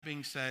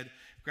Being said,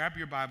 grab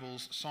your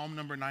Bibles, Psalm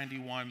number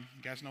 91.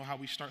 You guys know how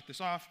we start this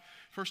off.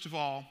 First of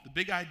all, the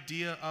big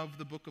idea of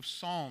the book of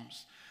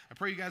Psalms. I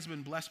pray you guys have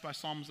been blessed by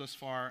Psalms thus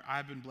far.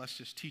 I've been blessed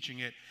just teaching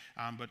it.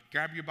 But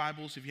grab your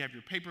Bibles. If you have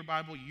your paper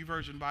Bible, your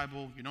YouVersion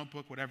Bible, your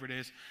notebook, whatever it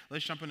is,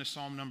 let's jump into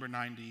Psalm number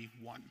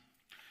 91.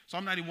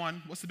 Psalm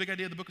 91, what's the big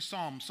idea of the book of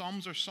Psalms?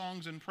 Psalms are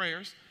songs and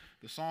prayers.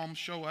 The Psalms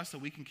show us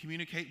that we can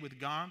communicate with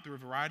God through a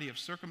variety of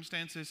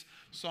circumstances,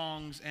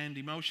 songs, and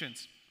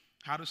emotions.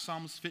 How do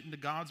Psalms fit into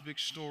God's big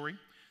story?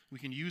 We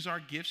can use our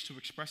gifts to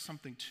express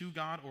something to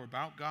God or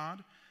about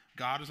God.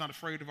 God is not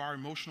afraid of our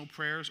emotional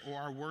prayers or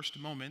our worst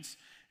moments,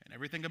 and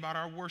everything about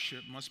our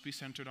worship must be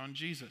centered on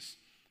Jesus.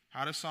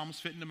 How does Psalms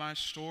fit into my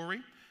story?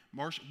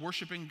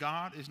 Worshiping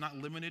God is not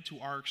limited to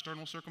our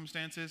external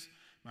circumstances.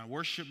 My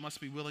worship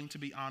must be willing to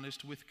be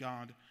honest with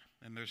God,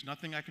 and there's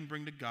nothing I can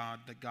bring to God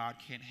that God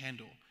can't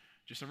handle.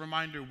 Just a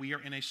reminder, we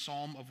are in a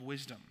psalm of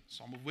wisdom.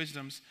 Psalm of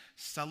wisdoms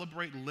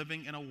celebrate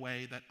living in a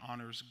way that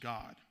honors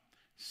God.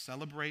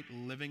 Celebrate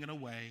living in a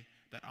way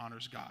that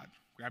honors God.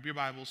 Grab your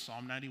Bibles,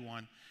 Psalm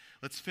 91.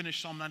 Let's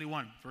finish Psalm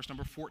 91, verse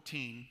number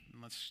 14,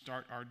 and let's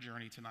start our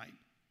journey tonight.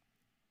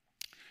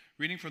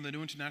 Reading from the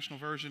New International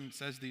Version, it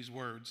says these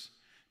words,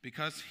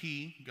 "Because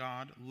he,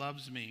 God,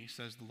 loves me,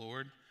 says the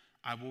Lord,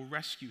 I will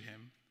rescue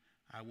him.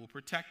 I will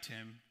protect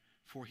him,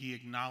 for he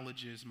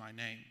acknowledges my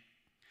name.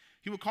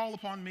 He will call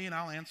upon me, and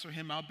I'll answer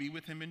him. I'll be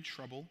with him in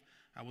trouble.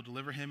 I will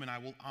deliver him, and I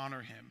will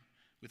honor him.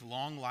 With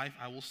long life,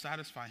 I will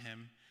satisfy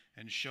him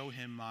and show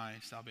him my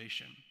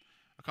salvation."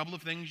 A couple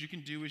of things you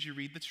can do as you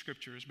read the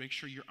scriptures. Make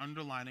sure you're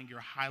underlining, you're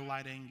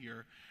highlighting,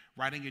 you're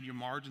writing in your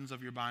margins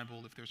of your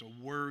Bible if there's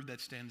a word that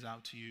stands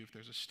out to you, if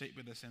there's a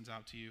statement that stands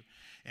out to you.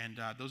 And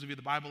those of you,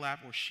 the Bible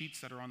app or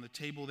sheets that are on the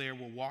table there,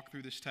 will walk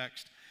through this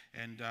text,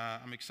 and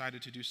I'm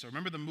excited to do so.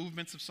 Remember the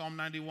movements of Psalm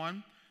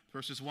 91,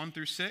 verses 1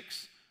 through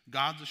 6.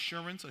 God's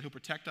assurance that he'll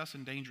protect us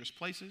in dangerous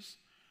places.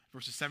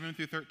 Verses 7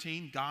 through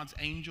 13, God's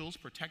angels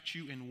protect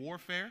you in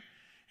warfare.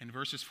 And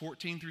verses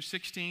 14 through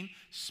 16,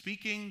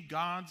 speaking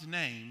God's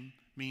name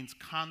means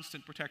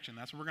constant protection.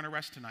 That's where we're going to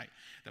rest tonight.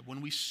 That when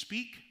we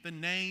speak the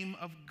name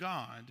of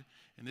God,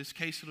 in this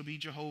case it'll be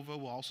Jehovah,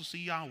 we'll also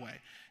see Yahweh.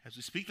 As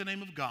we speak the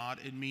name of God,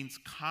 it means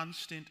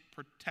constant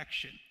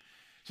protection.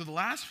 So the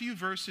last few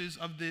verses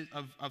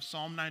of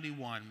Psalm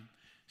 91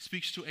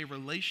 speaks to a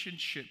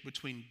relationship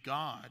between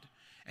God,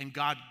 and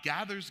God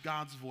gathers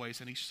God's voice,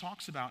 and he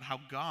talks about how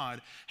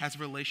God has a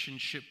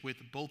relationship with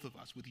both of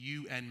us, with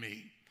you and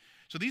me.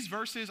 So these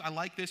verses, I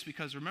like this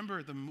because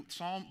remember the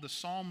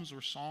Psalms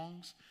were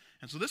songs.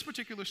 And so this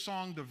particular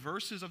song, the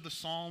verses of the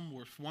psalm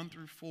were 1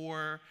 through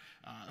 4,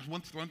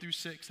 1 through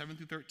 6, 7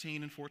 through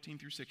 13, and 14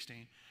 through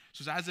 16.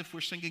 So it's as if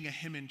we're singing a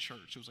hymn in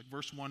church. It was like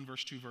verse 1,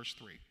 verse 2, verse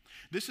 3.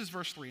 This is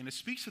verse 3, and it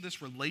speaks to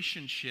this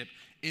relationship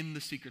in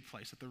the secret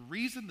place. That the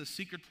reason the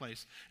secret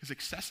place is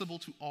accessible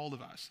to all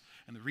of us,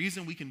 and the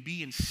reason we can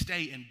be and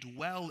stay and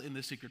dwell in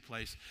the secret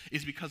place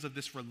is because of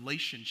this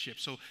relationship.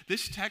 So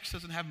this text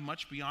doesn't have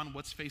much beyond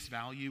what's face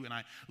value, and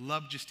I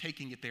love just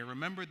taking it there.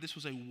 Remember, this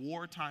was a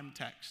wartime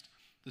text.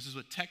 This is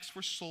a text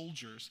for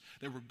soldiers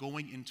that were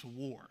going into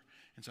war.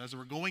 And so as they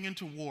were going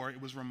into war,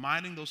 it was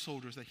reminding those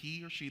soldiers that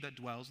he or she that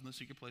dwells in the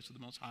secret place of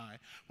the Most High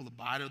will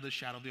abide under the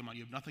shadow of the Almighty.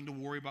 You have nothing to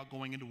worry about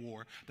going into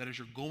war. That as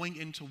you're going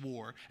into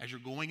war, as you're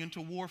going into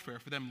warfare,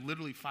 for them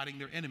literally fighting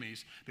their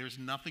enemies, there's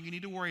nothing you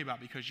need to worry about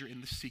because you're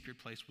in the secret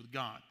place with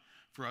God.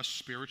 For us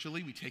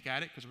spiritually, we take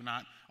at it because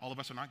all of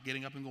us are not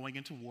getting up and going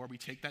into war. We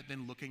take that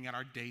then looking at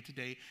our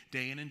day-to-day,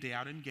 day in and day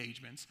out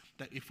engagements,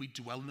 that if we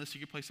dwell in the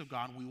secret place of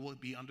God, we will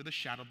be under the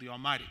shadow of the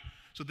Almighty.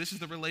 So this is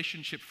the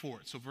relationship for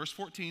it. So verse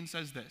 14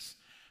 says this,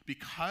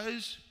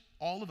 because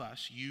all of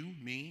us, you,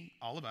 me,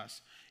 all of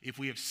us, if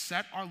we have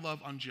set our love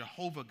on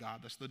Jehovah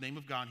God, that's the name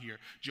of God here,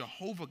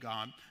 Jehovah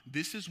God,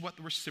 this is what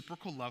the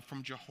reciprocal love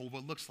from Jehovah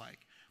looks like.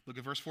 Look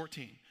at verse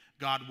 14.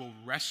 God will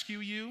rescue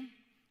you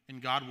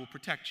and God will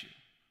protect you.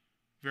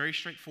 Very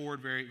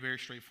straightforward, very, very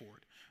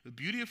straightforward. The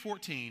beauty of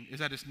 14 is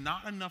that it's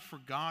not enough for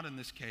God in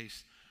this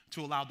case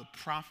to allow the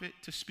prophet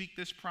to speak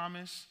this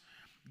promise.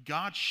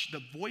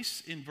 The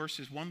voice in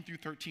verses 1 through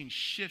 13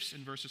 shifts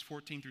in verses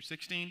 14 through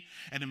 16,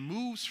 and it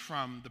moves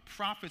from the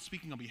prophet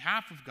speaking on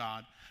behalf of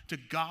God to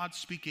God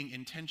speaking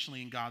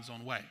intentionally in God's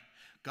own way.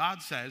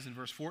 God says in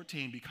verse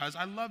 14, because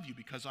I love you,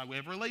 because we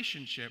have a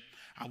relationship,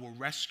 I will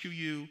rescue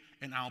you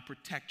and I'll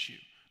protect you.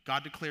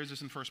 God declares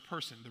this in first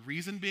person. The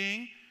reason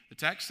being, the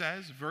text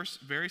says, verse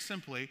very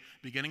simply,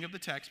 beginning of the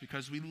text,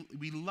 because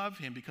we love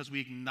him, because we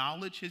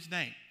acknowledge his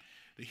name.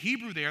 The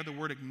Hebrew there, the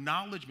word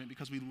acknowledgement,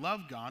 because we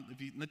love God,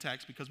 in the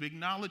text, because we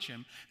acknowledge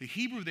him, the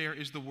Hebrew there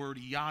is the word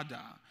yada.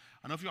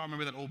 I don't know if y'all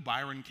remember that old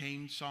Byron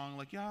Kane song,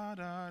 like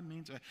yada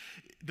means.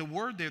 The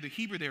word there, the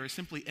Hebrew there, is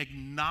simply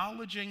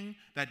acknowledging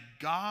that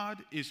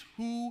God is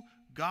who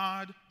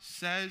God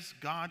says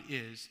God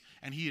is,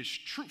 and he is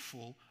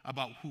truthful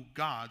about who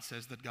God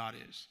says that God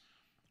is.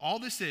 All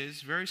this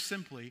is, very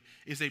simply,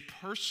 is a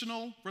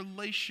personal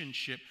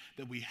relationship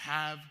that we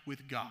have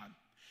with God.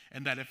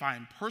 And that if I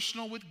am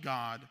personal with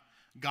God,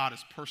 God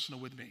is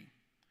personal with me.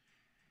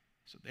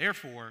 So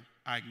therefore,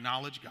 I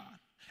acknowledge God.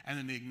 And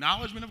in the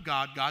acknowledgement of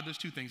God, God does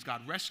two things.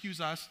 God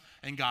rescues us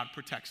and God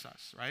protects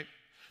us, right?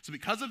 So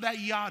because of that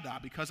yada,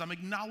 because I'm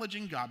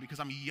acknowledging God, because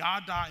I'm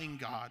yadaing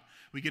God,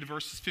 we get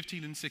verses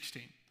 15 and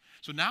 16.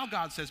 So now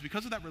God says,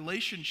 because of that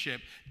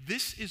relationship,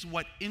 this is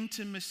what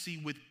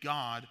intimacy with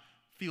God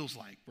feels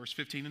like. Verse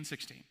 15 and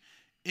 16.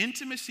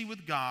 Intimacy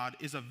with God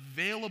is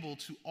available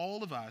to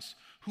all of us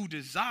who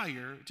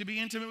desire to be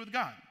intimate with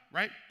God,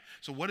 right?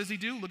 So what does he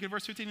do? Look at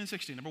verse 15 and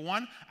 16. Number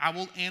one, I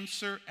will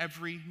answer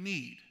every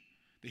need.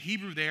 The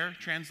Hebrew there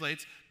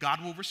translates,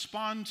 God will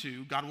respond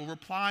to, God will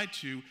reply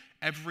to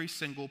every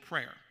single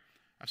prayer.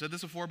 I've said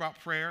this before about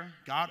prayer.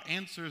 God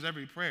answers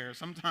every prayer.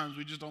 Sometimes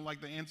we just don't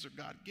like the answer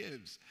God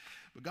gives.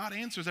 But God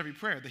answers every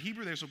prayer. The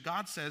Hebrew there, so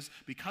God says,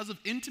 because of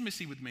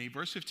intimacy with me,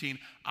 verse 15,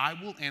 I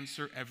will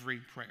answer every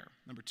prayer.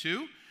 Number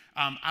two,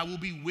 I will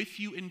be with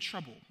you in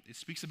trouble. It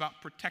speaks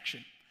about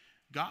protection.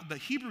 God, the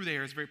Hebrew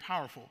there is very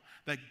powerful,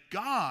 that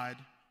God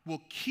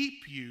will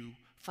keep you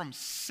from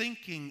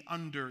sinking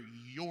under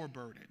your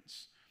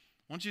burdens.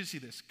 I want you to see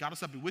this. God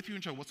will be with you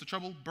in trouble. What's the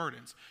trouble?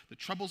 Burdens. The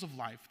troubles of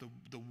life,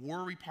 the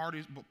worry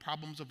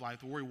problems of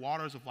life, the worry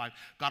waters of life.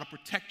 God will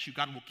protect you.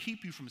 God will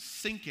keep you from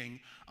sinking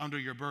under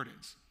your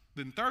burdens.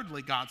 Then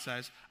thirdly, God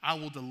says, I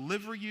will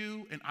deliver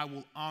you and I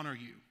will honor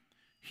you.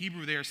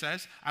 Hebrew there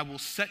says, I will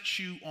set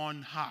you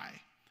on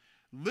high.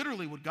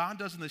 Literally, what God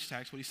does in this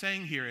text, what he's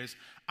saying here is,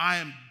 I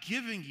am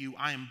giving you,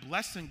 I am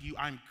blessing you,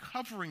 I'm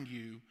covering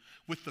you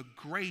with the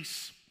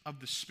grace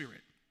of the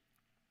Spirit.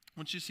 I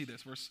want you to see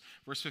this, verse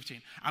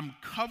 15. I'm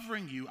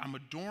covering you, I'm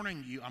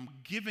adorning you, I'm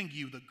giving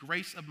you the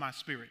grace of my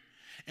Spirit.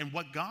 And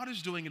what God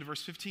is doing in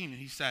verse 15,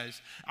 he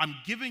says, I'm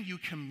giving you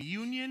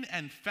communion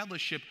and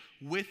fellowship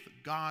with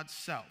God's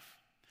self.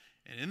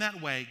 And in that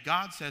way,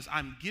 God says,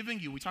 I'm giving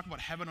you, we talk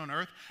about heaven on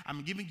earth,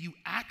 I'm giving you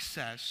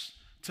access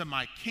to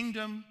my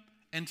kingdom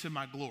and to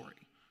my glory.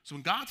 So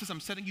when God says,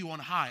 I'm setting you on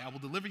high, I will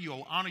deliver you, I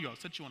will honor you, I'll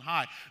set you on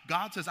high,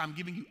 God says, I'm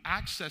giving you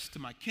access to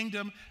my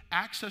kingdom,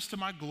 access to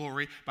my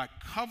glory by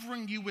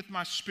covering you with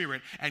my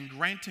Spirit and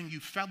granting you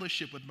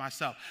fellowship with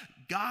myself.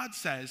 God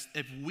says,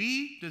 if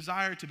we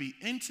desire to be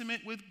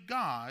intimate with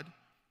God,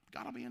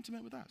 God will be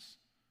intimate with us.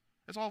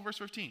 That's all verse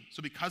 15.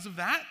 So because of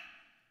that,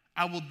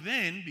 I will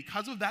then,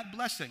 because of that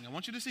blessing, I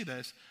want you to see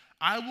this,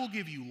 I will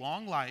give you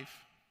long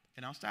life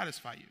and I'll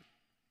satisfy you.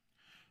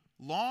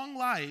 Long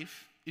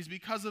life is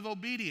because of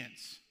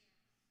obedience.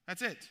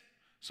 That's it.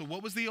 So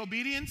what was the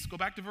obedience? Go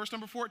back to verse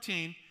number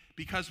 14.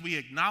 Because we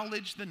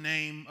acknowledge the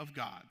name of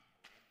God.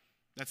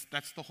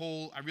 That's the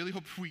whole, I really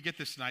hope we get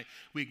this tonight.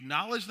 We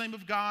acknowledge the name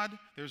of God.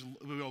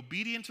 We're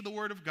obedient to the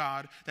word of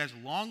God. There's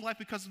long life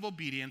because of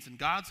obedience. And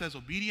God says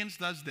obedience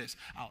does this.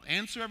 I'll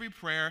answer every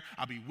prayer.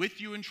 I'll be with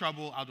you in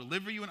trouble. I'll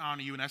deliver you and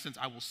honor you. In essence,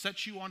 I will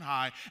set you on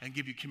high and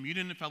give you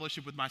communion and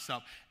fellowship with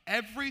myself.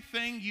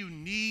 Everything you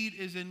need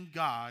is in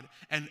God,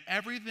 and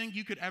everything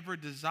you could ever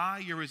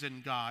desire is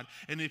in God.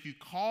 And if you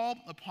call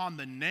upon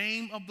the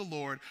name of the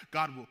Lord,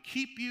 God will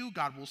keep you,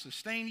 God will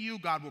sustain you,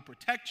 God will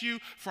protect you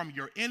from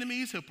your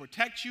enemies. He'll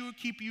protect you,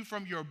 keep you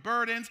from your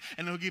burdens,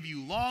 and he'll give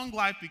you long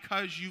life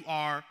because you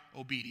are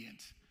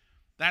obedient.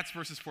 That's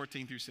verses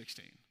 14 through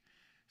 16.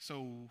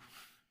 So,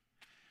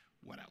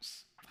 what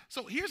else?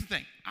 So here's the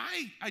thing.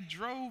 I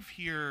drove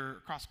here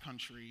across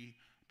country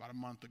about a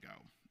month ago.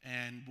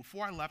 And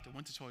before I left, I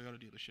went to Toyota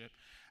dealership.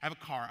 I have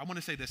a car. I want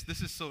to say this. This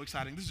is so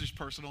exciting. This is just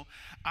personal.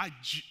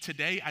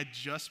 Today, I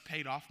just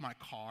paid off my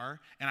car,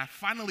 and I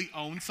finally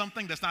own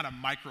something that's not a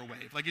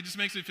microwave. Like, it just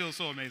makes me feel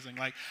so amazing.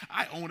 Like,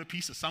 I own a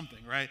piece of something,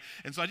 right?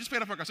 And so I just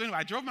paid off my car. So anyway,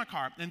 I drove my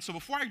car. And so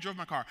before I drove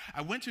my car,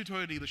 I went to a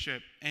Toyota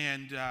dealership,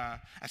 and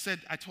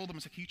I told them, I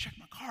said, can you check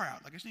my car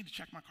out? Like, I just need to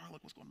check my car.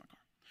 Like, what's going on in my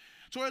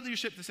car? Toyota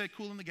dealership, they said,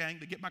 cool in the gang.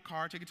 They get my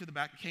car, take it to the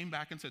back, came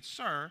back and said,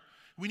 sir,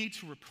 we need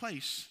to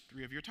replace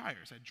 3 of your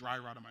tires. I had dry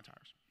rot on my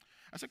tires.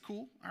 I said,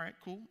 cool, all right,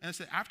 cool. And I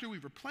said, after we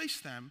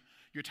replace them,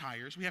 your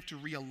tires, we have to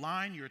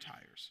realign your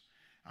tires.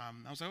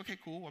 I was like, okay,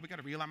 cool, well, we got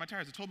to realign my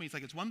tires. It told me,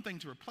 it's one thing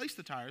to replace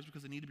the tires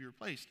because they need to be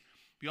replaced.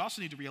 We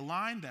also need to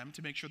realign them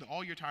to make sure that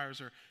all your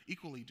tires are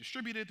equally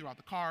distributed throughout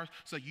the car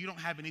so that you don't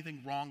have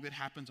anything wrong that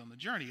happens on the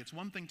journey. It's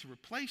one thing to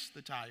replace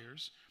the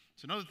tires.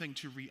 It's another thing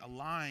to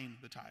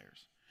realign the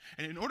tires.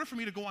 And in order for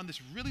me to go on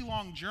this really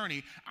long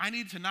journey, I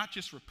need to not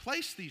just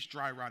replace these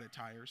dry rotted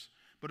tires,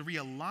 but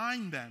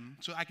realign them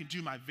so I can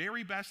do my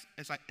very best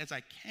as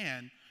I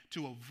can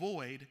to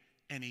avoid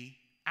any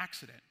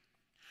accident.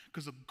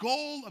 Because the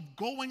goal of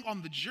going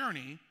on the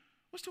journey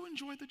was to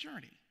enjoy the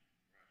journey.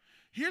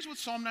 Here's what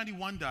Psalm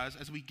 91 does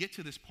as we get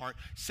to this part.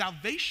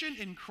 Salvation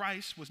in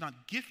Christ was not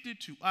gifted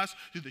to us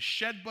through the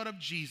shed blood of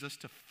Jesus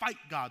to fight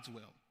God's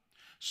will.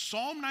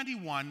 Psalm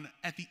 91,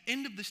 at the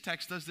end of this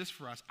text, does this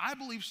for us. I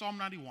believe Psalm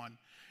 91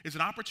 is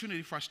an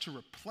opportunity for us to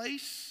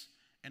replace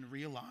and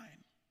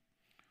realign.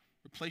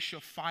 Replace your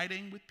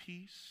fighting with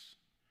peace.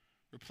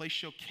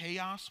 Replace your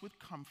chaos with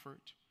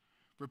comfort.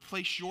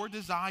 Replace your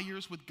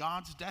desires with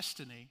God's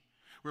destiny.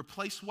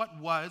 Replace what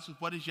was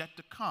with what is yet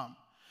to come.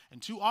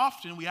 And too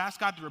often, we ask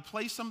God to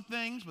replace some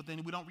things, but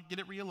then we don't get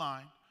it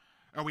realigned.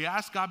 Or we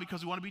ask God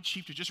because we want to be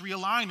cheap to just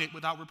realign it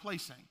without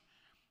replacing.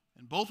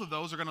 And both of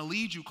those are going to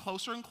lead you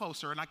closer and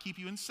closer and not keep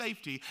you in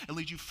safety and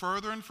lead you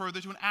further and further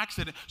to an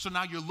accident. So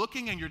now you're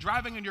looking and you're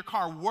driving in your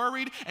car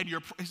worried, and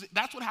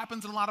that's what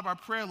happens in a lot of our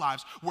prayer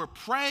lives. We're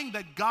praying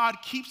that God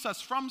keeps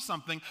us from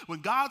something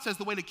when God says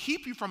the way to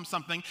keep you from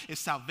something is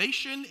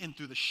salvation, and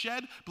through the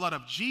shed blood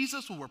of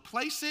Jesus will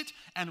replace it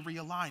and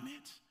realign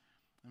it.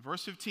 And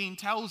verse 15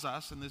 tells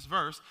us in this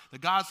verse that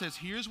God says,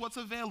 here's what's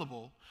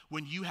available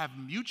when you have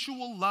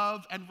mutual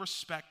love and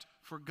respect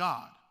for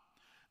God.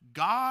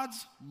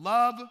 God's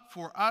love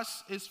for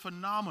us is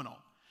phenomenal.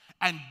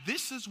 And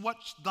this is what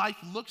life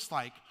looks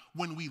like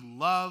when we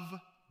love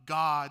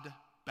God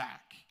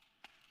back.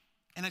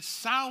 And it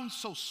sounds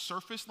so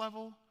surface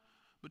level,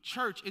 but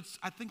church,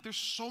 I think there's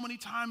so many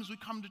times we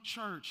come to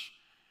church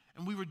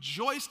and we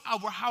rejoice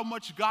over how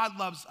much God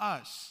loves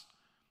us,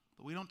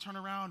 but we don't turn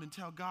around and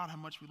tell God how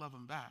much we love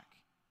him back.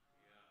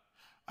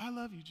 I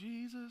love you,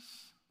 Jesus.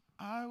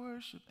 I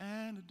worship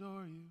and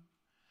adore you.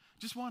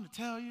 Just want to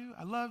tell you,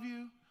 I love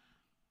you.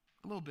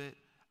 A little bit.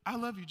 I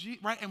love you,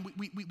 Jesus, right? And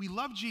we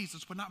love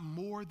Jesus, but not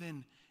more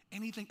than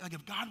anything. Like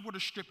if God were to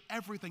strip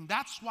everything,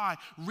 that's why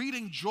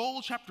reading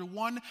Joel chapter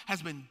 1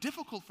 has been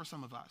difficult for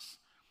some of us.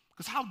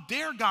 Because how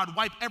dare God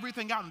wipe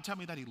everything out and tell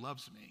me that he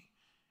loves me?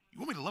 You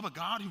want me to love a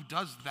God who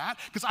does that?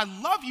 Because I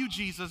love you,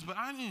 Jesus, but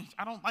I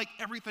don't like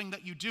everything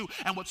that you do.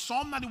 And what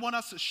Psalm 91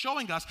 is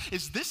showing us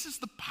is this is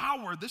the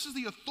power, this is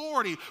the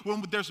authority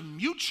when there's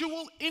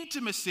mutual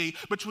intimacy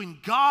between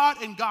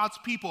God and God's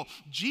people.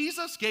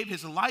 Jesus gave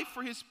his life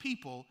for his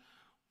people.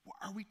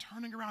 Are we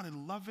turning around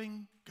and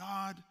loving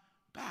God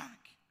back?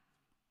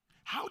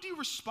 How do you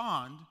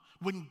respond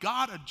when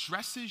God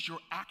addresses your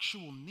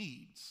actual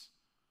needs?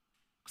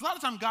 Because a lot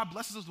of times God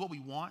blesses us with what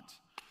we want.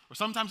 Or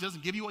sometimes he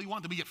doesn't give you what you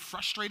want, then we get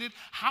frustrated.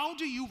 How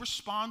do you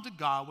respond to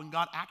God when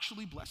God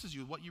actually blesses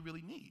you with what you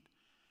really need?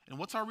 And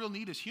what's our real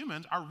need as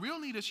humans? Our real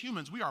need as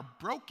humans, we are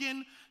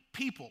broken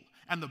people.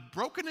 And the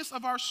brokenness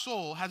of our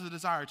soul has a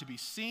desire to be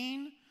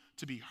seen,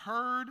 to be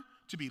heard,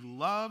 to be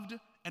loved,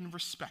 and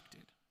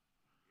respected.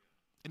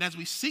 And as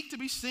we seek to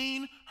be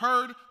seen,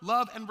 heard,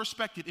 loved, and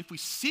respected, if we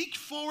seek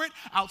for it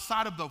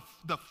outside of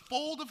the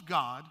fold of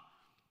God,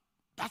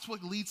 that's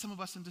what leads some of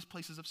us into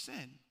places of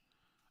sin.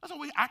 That's why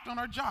we act on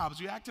our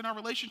jobs, we act in our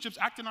relationships,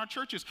 act in our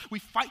churches. We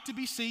fight to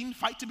be seen,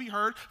 fight to be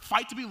heard,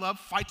 fight to be loved,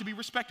 fight to be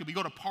respected. We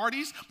go to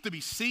parties to be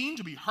seen,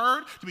 to be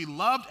heard, to be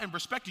loved and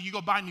respected. You go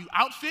buy new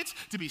outfits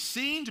to be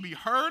seen, to be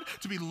heard,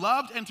 to be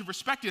loved, and to be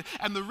respected.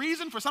 And the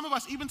reason for some of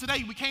us, even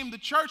today, we came to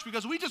church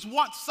because we just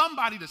want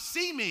somebody to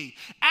see me.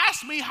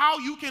 Ask me how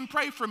you can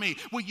pray for me.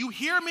 Will you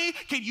hear me?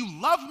 Can you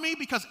love me?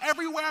 Because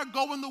everywhere I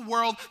go in the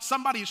world,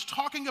 somebody is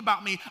talking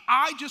about me.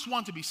 I just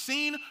want to be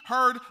seen,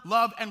 heard,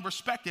 loved, and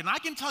respected. And I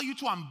can tell you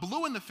too, I'm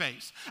blue in the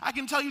face. I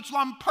can tell you till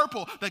I'm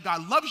purple that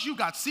God loves you,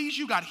 God sees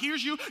you, God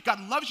hears you, God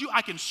loves you.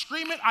 I can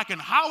scream it, I can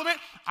holler it,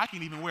 I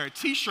can even wear a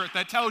t-shirt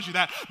that tells you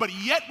that. But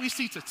yet we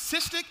see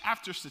statistic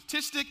after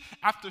statistic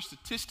after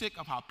statistic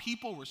of how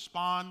people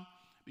respond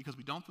because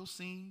we don't feel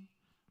seen,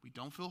 we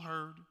don't feel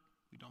heard,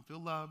 we don't feel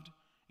loved,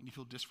 and you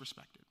feel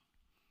disrespected.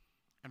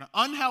 And our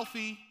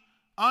unhealthy,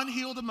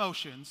 unhealed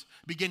emotions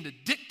begin to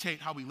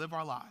dictate how we live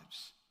our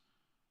lives.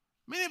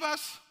 Many of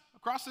us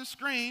across this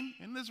screen,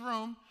 in this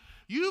room,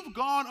 you've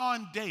gone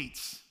on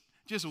dates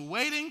just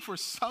waiting for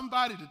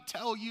somebody to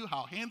tell you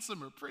how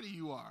handsome or pretty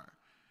you are.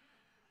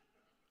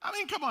 I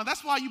mean, come on,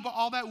 that's why you bought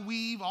all that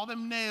weave, all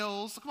them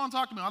nails. Come on,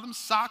 talk to me. All them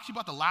socks, you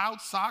bought the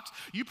loud socks.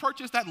 You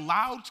purchased that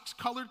loud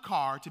colored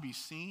car to be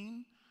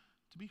seen,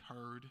 to be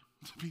heard,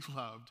 to be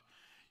loved.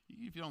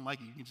 If you don't like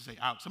it, you can just say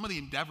out. Some of the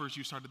endeavors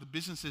you started, the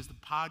businesses, the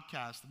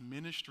podcasts, the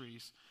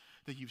ministries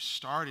that you've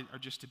started are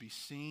just to be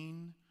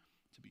seen,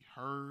 to be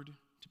heard,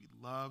 to be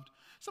loved.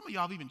 Some of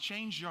y'all have even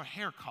changed your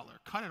hair color,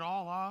 cut it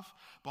all off,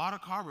 bought a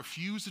car,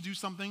 refused to do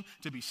something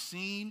to be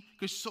seen.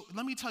 So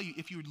let me tell you,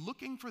 if you're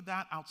looking for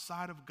that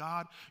outside of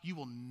God, you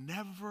will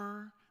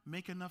never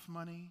make enough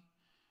money.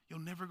 You'll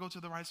never go to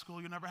the right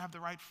school. You'll never have the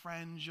right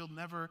friends. You'll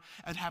never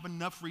have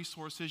enough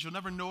resources. You'll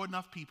never know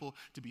enough people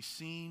to be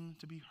seen,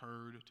 to be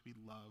heard, to be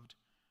loved,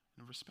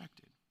 and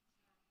respected.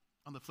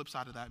 On the flip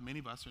side of that, many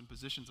of us are in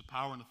positions of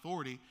power and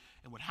authority,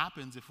 and what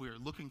happens if we are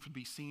looking to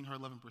be seen, heard,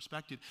 loved, and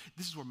respected,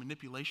 this is where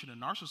manipulation and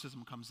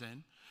narcissism comes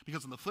in,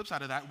 because on the flip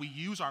side of that, we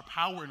use our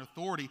power and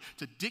authority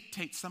to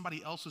dictate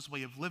somebody else's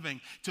way of living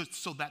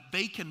so that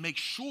they can make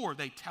sure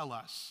they tell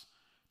us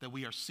that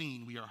we are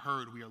seen, we are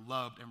heard, we are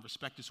loved, and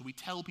respected. So we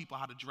tell people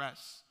how to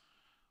dress.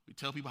 We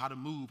tell people how to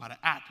move, how to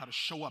act, how to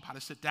show up, how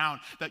to sit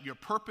down, that your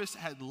purpose,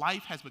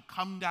 life has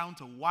come down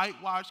to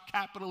whitewashed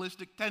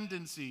capitalistic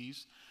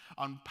tendencies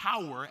on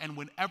power, and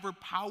whenever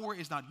power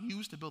is not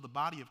used to build the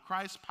body of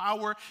Christ,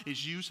 power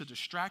is used to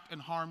distract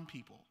and harm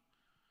people.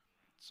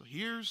 So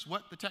here's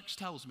what the text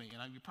tells me,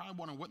 and you're probably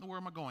wondering, what in the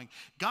world am I going?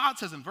 God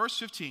says in verse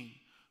 15,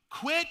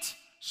 quit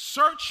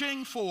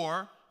searching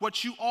for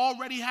what you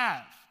already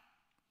have.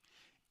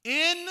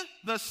 In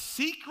the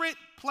secret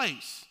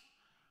place,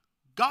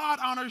 God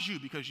honors you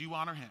because you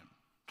honor him.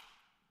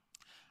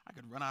 I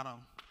could run out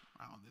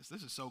on this.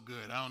 This is so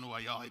good. I don't know why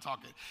y'all ain't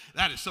talking.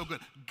 That is so good.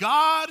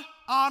 God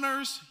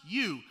honors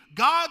you.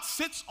 God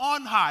sits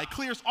on high,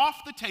 clears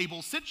off the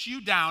table, sits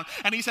you down,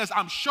 and he says,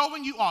 I'm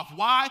showing you off.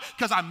 Why?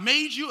 Because I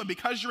made you, and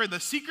because you're in the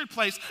secret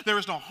place, there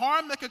is no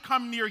harm that could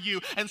come near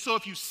you. And so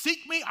if you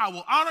seek me, I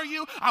will honor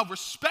you. I'll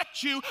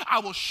respect you. I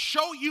will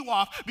show you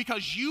off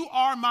because you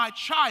are my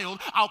child.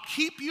 I'll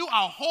keep you.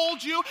 I'll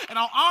hold you, and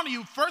I'll honor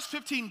you. Verse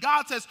 15,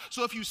 God says,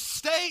 so if you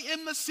stay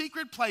in the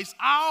secret place,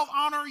 I'll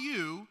honor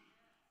you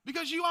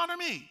because you honor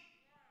me.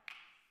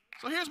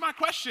 So here's my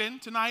question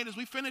tonight as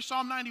we finish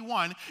Psalm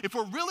 91. If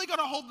we're really going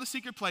to hold the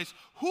secret place,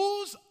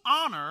 whose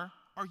honor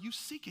are you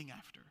seeking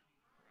after?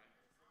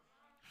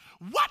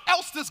 What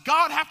else does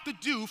God have to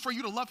do for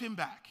you to love him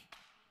back?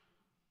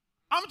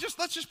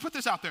 Let's just put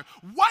this out there.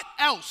 What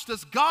else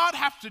does God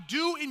have to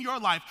do in your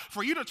life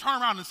for you to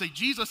turn around and say,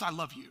 Jesus, I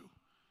love you?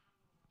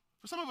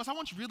 For some of us, I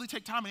want you to really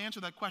take time and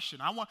answer that question.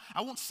 I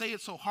won't say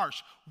it so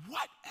harsh.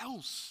 What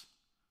else?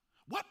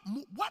 What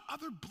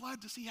other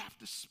blood does he have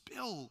to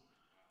spill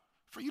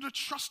for you to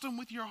trust him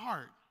with your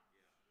heart?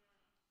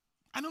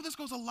 I know this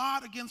goes a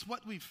lot against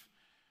what we've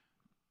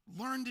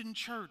learned in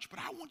church, but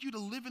I want you to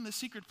live in the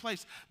secret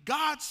place.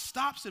 God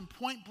stops and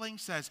point blank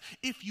says,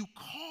 if you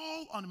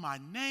call on my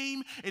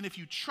name and if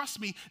you trust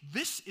me,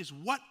 this is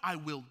what I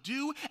will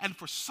do. And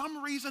for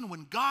some reason,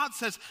 when God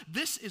says,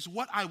 this is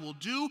what I will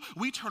do,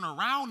 we turn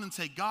around and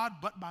say, God,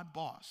 but my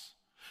boss.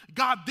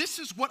 God, this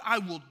is what I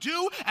will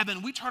do. And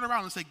then we turn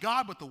around and say,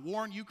 God, but the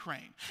war in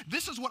Ukraine.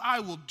 This is what I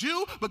will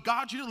do, but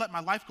God, you didn't let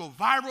my life go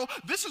viral.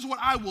 This is what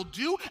I will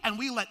do. And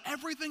we let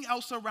everything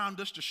else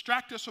around us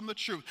distract us from the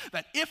truth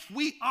that if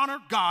we honor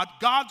God,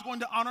 God's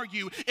going to honor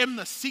you in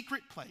the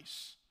secret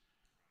place.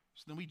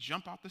 So then we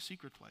jump out the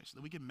secret place.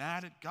 Then we get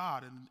mad at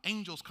God and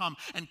angels come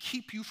and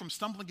keep you from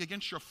stumbling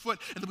against your foot.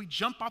 And then we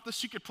jump out the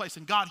secret place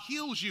and God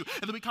heals you.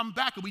 And then we come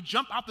back and we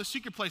jump out the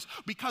secret place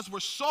because we're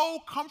so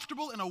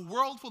comfortable in a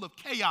world full of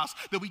chaos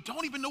that we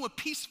don't even know what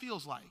peace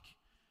feels like.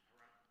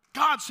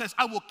 God says,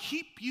 I will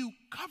keep you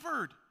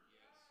covered.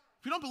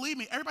 If you don't believe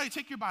me, everybody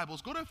take your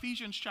Bibles. Go to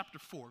Ephesians chapter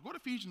 4. Go to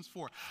Ephesians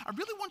 4. I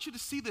really want you to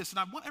see this, and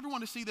I want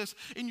everyone to see this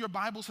in your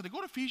Bibles today.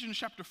 Go to Ephesians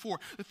chapter 4.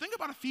 The thing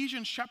about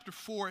Ephesians chapter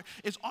 4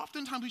 is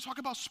oftentimes we talk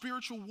about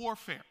spiritual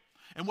warfare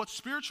and what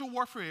spiritual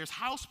warfare is,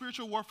 how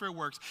spiritual warfare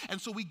works.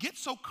 And so we get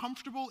so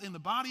comfortable in the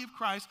body of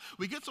Christ,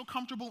 we get so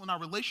comfortable in our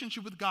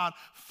relationship with God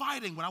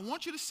fighting. What I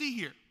want you to see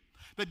here,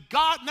 that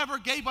God never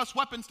gave us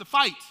weapons to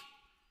fight.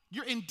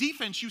 You're in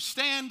defense. You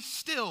stand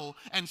still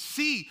and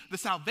see the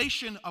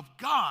salvation of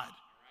God.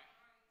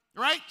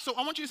 Right? So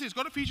I want you to see this.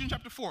 Go to Ephesians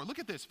chapter 4. Look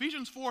at this.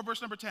 Ephesians 4,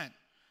 verse number 10.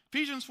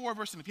 Ephesians 4,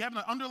 verse 10. If you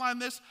haven't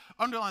underlined this,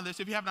 underline this.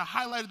 If you haven't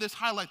highlighted this,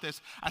 highlight this.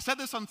 I said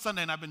this on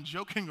Sunday, and I've been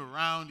joking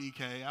around,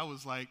 EK. I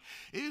was like,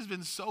 it has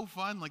been so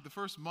fun, like the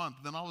first month.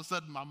 Then all of a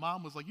sudden, my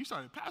mom was like, you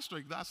started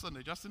pastoring last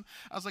Sunday, Justin.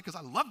 I was like, because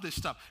I love this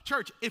stuff.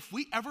 Church, if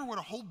we ever were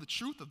to hold the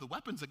truth of the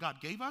weapons that God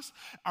gave us,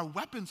 our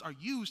weapons are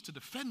used to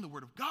defend the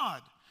word of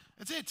God.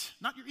 That's it,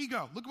 not your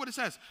ego. Look at what it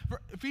says.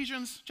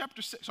 Ephesians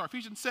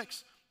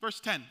 6. Verse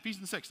 10,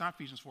 Ephesians 6, not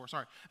Ephesians 4,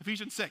 sorry.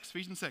 Ephesians 6,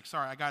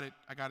 sorry, I got it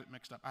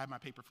mixed up. I have my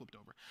paper flipped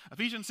over.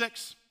 Ephesians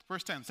 6,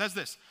 verse 10 says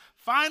this,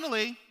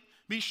 finally,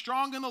 be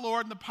strong in the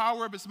Lord and the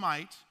power of his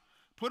might.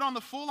 Put on the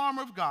full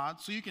armor of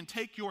God so you can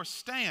take your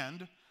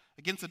stand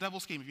against the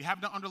devil's scheme. If you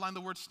have not underlined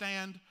the word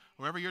stand,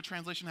 wherever your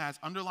translation has,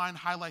 underline,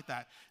 highlight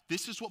that.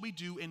 This is what we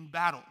do in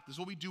battle. This is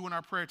what we do in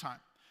our prayer time.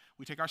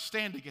 We take our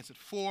stand against it.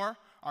 For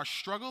our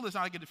struggle is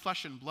not against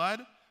flesh and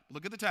blood. But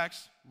look at the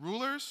text.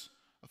 Rulers,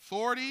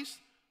 authorities,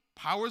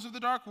 powers of the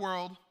dark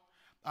world,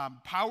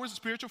 powers,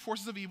 spiritual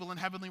forces of evil in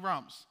heavenly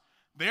realms.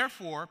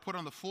 Therefore, put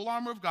on the full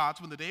armor of God,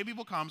 so when the day of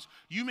evil comes,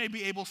 you may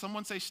be able,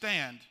 someone say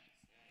stand.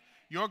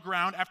 Your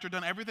ground, after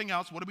done everything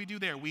else, what do we do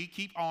there? We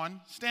keep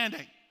on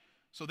standing.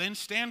 So then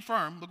stand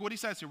firm. Look what he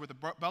says here, with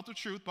the belt of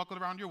truth buckled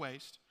around your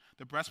waist,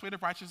 the breastplate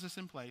of righteousness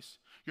in place,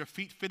 your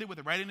feet fitted with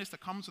the readiness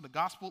that comes from the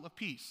gospel of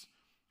peace.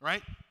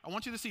 Right? I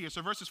want you to see here.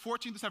 So verses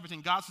 14 to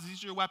 17, God says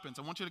these are your weapons.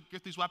 I want you to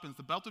get these weapons.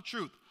 The belt of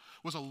truth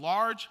was a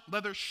large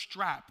leather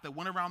strap that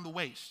went around the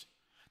waist.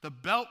 The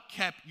belt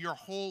kept your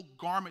whole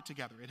garment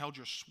together. It held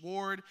your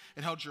sword.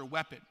 It held your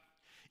weapon.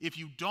 If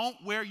you don't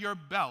wear your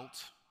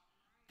belt,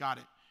 got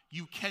it,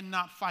 you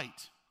cannot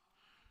fight.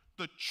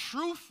 The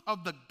truth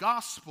of the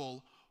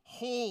gospel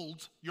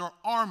holds your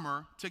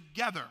armor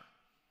together.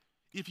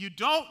 If you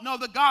don't know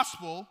the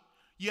gospel,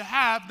 you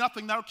have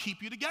nothing that will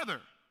keep you together.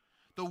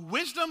 The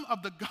wisdom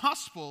of the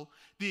gospel,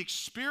 the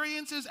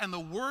experiences, and the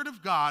word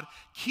of God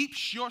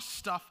keeps your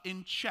stuff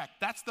in check.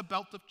 That's the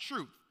belt of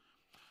truth.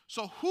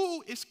 So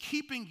who is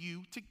keeping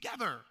you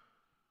together?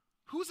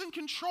 Who's in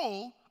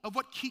control of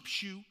what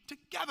keeps you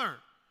together?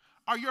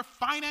 Are your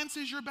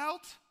finances your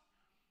belt?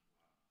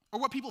 Or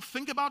what people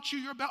think about you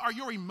your belt? Are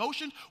your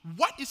emotions?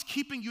 What is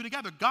keeping you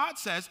together? God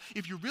says,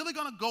 if you're really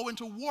going to go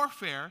into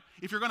warfare,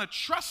 if you're going to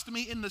trust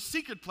me in the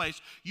secret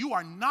place, you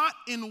are not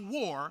in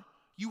war.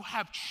 You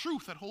have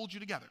truth that holds you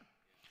together.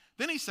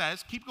 Then he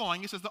says, keep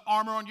going, he says the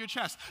armor on your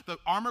chest. The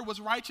armor was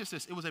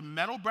righteousness. It was a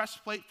metal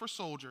breastplate for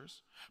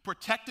soldiers,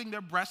 protecting their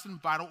breasts and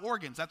vital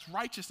organs. That's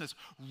righteousness.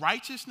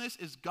 Righteousness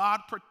is God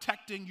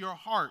protecting your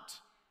heart.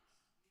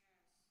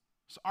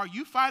 So are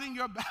you fighting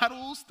your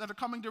battles that are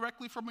coming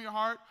directly from your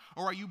heart,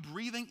 or are you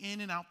breathing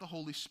in and out the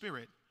Holy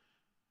Spirit?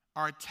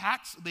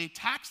 The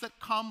attacks that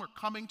come are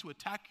coming to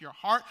attack your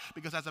heart,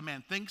 because as a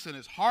man thinks in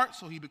his heart,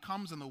 so he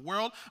becomes in the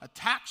world.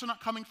 Attacks are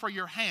not coming for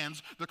your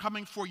hands, they're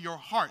coming for your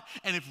heart.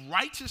 And if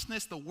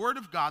righteousness, the word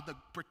of God, the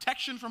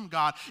protection from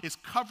God, is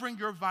covering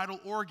your vital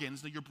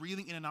organs, then you're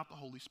breathing in and out the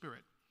Holy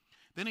Spirit.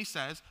 Then he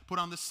says, put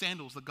on the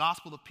sandals, the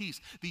gospel of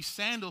peace. These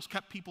sandals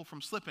kept people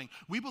from slipping.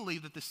 We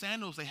believe that the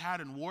sandals they had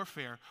in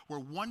warfare were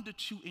 1 to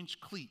 2 inch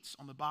cleats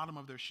on the bottom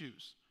of their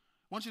shoes.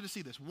 I want you to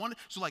see this.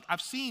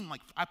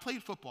 I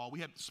played football. We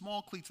had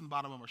small cleats in the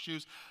bottom of our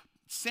shoes.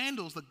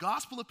 Sandals, the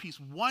gospel of peace,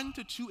 1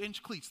 to 2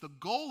 inch cleats. The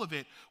goal of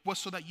it was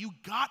so that you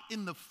got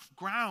in the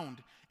ground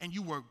and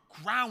you were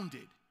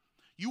grounded.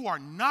 You are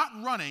not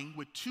running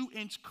with 2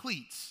 inch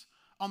cleats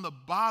on the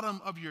bottom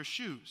of your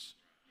shoes,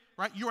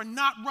 right? You are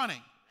not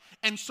running.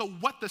 And so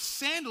what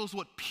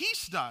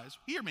peace does,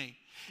 hear me,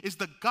 is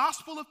the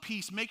gospel of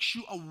peace makes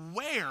you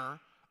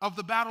aware of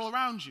the battle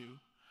around you,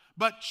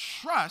 but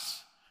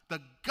trust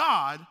the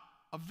God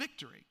of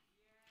victory.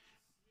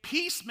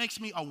 Peace makes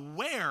me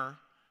aware,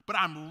 but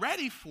I'm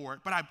ready for it,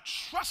 but I'm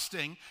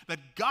trusting that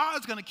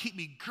God's going to keep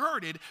me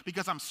girded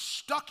because I'm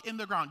stuck in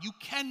the ground. You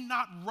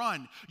cannot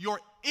run. Your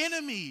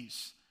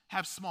enemies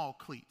have small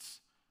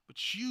cleats,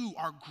 but you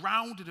are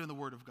grounded in the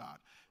word of God.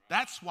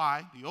 That's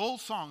why the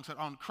old song said,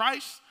 on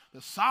Christ,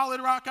 the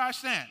solid rock I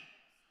stand.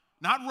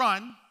 Not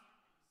run.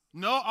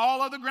 No,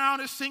 all of the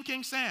ground is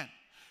sinking sand.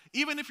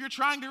 Even if you're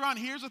trying to run,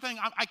 here's the thing.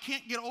 I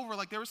can't get over,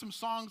 there were some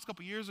songs a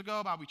couple years ago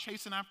about we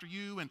chasing after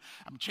you and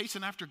I'm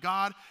chasing after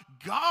God.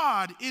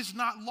 God is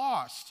not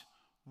lost.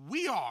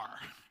 We are.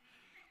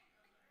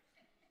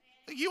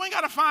 You ain't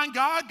got to find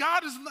God.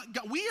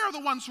 We are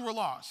the ones who are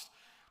lost.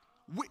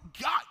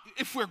 God,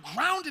 if we're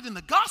grounded in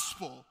the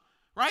gospel,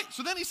 right?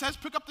 So then he says,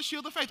 pick up the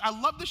shield of faith. I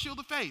love the shield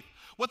of faith.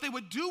 What they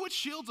would do with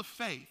shields of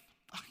faith,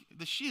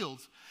 the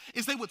shields,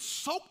 is they would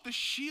soak the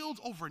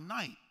shield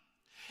overnight.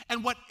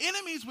 And what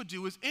enemies would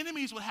do is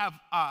enemies would have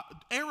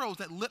arrows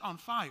that lit on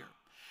fire.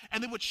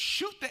 And they would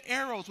shoot the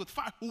arrows with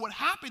fire. Well, what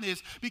happened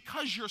is,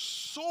 because your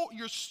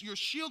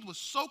shield was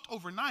soaked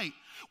overnight,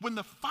 when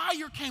the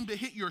fire came to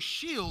hit your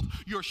shield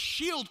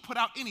put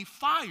out any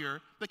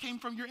fire that came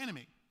from your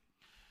enemy.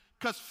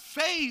 Because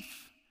faith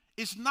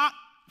is not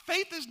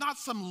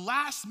some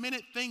last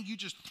minute thing you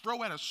just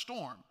throw at a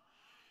storm.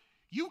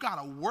 You got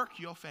to work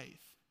your faith.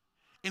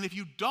 And if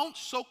you don't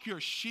soak your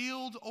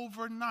shield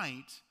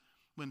overnight,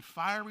 when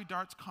fiery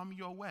darts come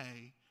your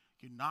way,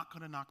 you're not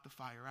going to knock the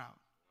fire out.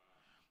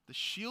 The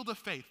shield of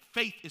faith.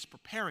 Faith is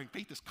preparing.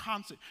 Faith is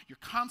constant. You're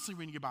constantly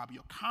reading your Bible.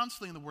 You're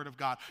constantly in the Word of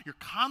God. You're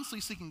constantly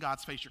seeking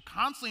God's face. You're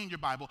constantly in your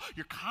Bible.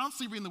 You're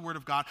constantly reading the Word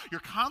of God.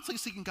 You're constantly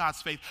seeking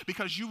God's faith,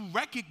 because you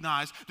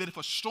recognize that if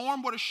a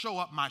storm were to show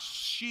up, my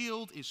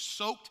shield is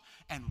soaked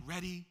and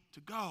ready to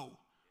go.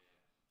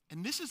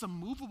 And this is a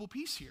movable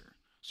piece here.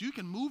 So you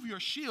can move your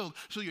shield,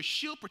 so your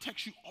shield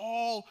protects you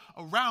all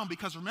around,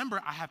 because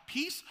remember, I have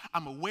peace,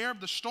 I'm aware of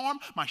the storm,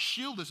 my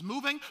shield is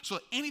moving, so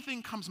if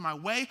anything comes my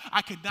way,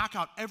 I can knock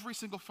out every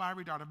single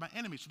fiery dart of my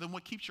enemy. So then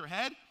what keeps your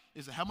head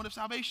is the helmet of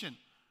salvation.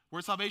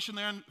 Word salvation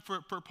there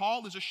for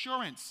Paul is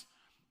assurance.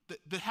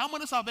 The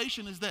helmet of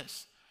salvation is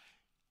this: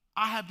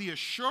 I have the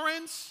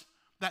assurance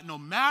that no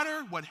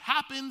matter what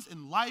happens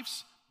in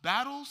life's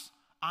battles,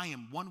 I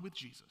am one with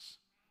Jesus.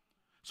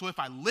 So if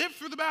I live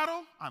through the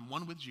battle, I'm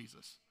one with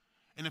Jesus.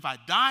 And if I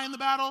die in the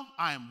battle,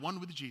 I am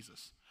one with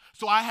Jesus.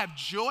 So I have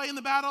joy in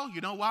the battle.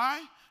 You know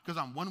why? Because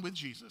I'm one with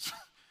Jesus.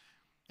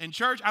 In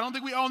church, I don't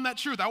think we own that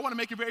truth. I want to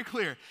make it very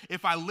clear.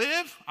 If I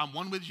live, I'm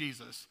one with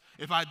Jesus.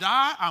 If I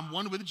die, I'm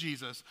one with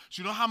Jesus.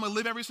 So you know how I'm going to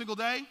live every single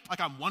day? Like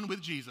I'm one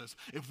with Jesus.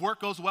 If work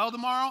goes well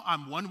tomorrow,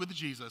 I'm one with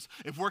Jesus.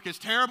 If work is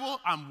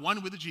terrible, I'm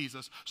one with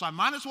Jesus. So I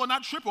might as well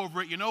not trip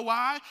over it. You know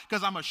why?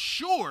 Because I'm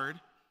assured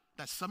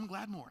that some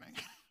glad morning,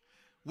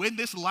 when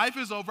this life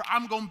is over,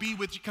 I'm going to be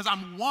with you, because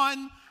I'm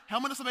one.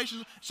 Helmet of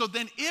salvation. So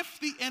then if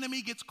the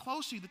enemy gets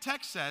close to you, the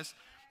text says,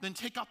 then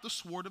take out the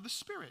sword of the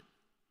Spirit.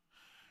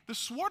 The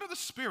sword of the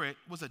Spirit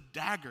was a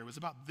dagger. It was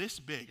about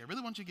this big. I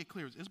really want you to get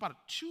clear. It was about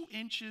 2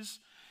 inches,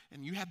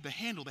 and you had the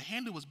handle. The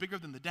handle was bigger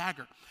than the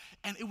dagger.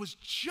 And it was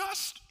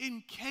just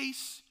in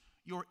case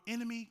your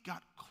enemy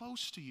got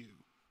close to you.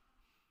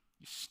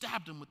 You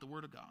stabbed him with the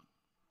word of God.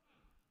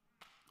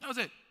 That was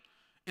it.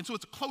 And so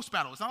it's a close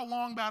battle. It's not a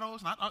long battle.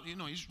 It's not,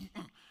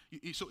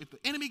 so if the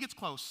enemy gets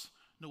close,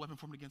 no weapon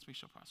formed against me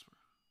shall prosper.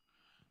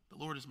 The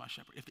Lord is my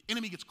shepherd. If the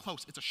enemy gets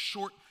close, it's a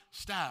short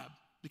stab.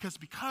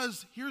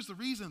 Because here's the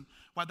reason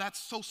why that's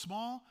so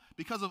small.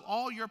 Because of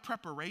all your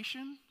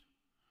preparation,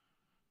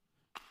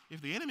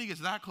 if the enemy gets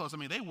that close,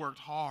 they worked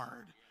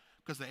hard.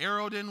 Because the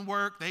arrow didn't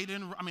work.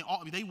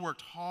 They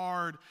worked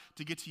hard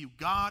to get to you.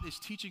 God is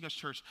teaching us,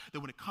 church,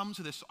 that when it comes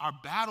to this, our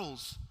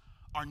battles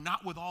are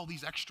not with all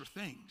these extra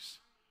things.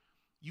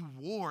 You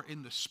war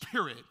in the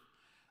Spirit.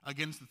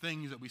 against the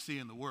things that we see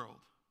in the world.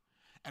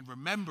 And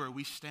remember,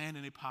 we stand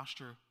in a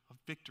posture of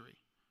victory,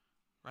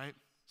 right?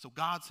 So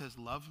God says,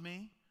 love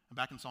me. I'm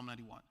back in Psalm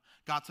 91.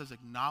 God says,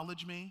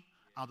 acknowledge me.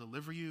 I'll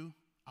deliver you.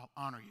 I'll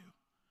honor you.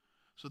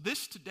 So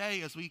this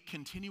today, as we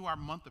continue our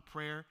month of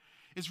prayer,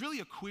 is really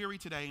a query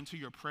today into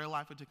your prayer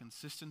life, into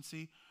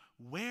consistency.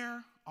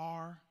 Where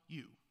are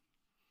you?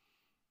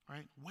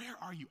 Right? Where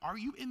are you? Are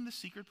you in the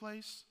secret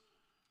place?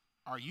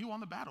 Are you on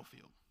the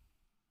battlefield?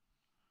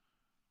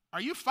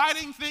 Are you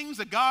fighting things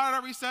that God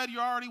already said you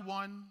already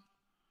won?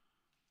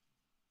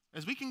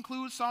 As we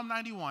conclude Psalm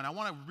 91, I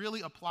want to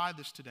really apply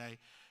this today.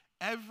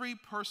 Every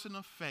person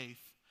of faith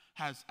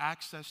has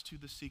access to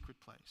the secret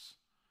place.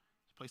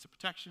 It's a place of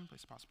protection,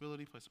 place of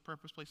possibility, place of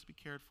purpose, place to be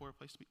cared for,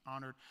 place to be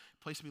honored,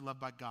 place to be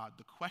loved by God.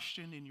 The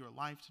question in your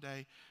life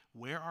today,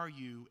 where are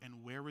you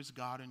and where is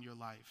God in your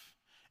life?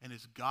 And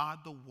is God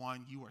the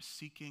one you are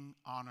seeking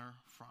honor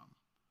from?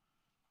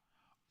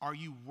 Are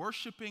you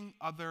worshiping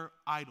other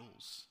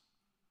idols?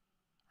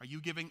 Are you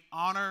giving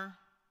honor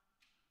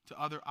to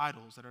other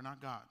idols that are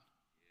not God?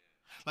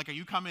 Like, are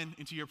you coming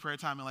into your prayer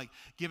time and like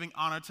giving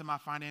honor to my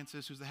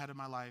finances, who's the head of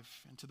my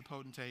life, and to the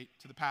potentate,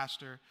 to the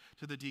pastor,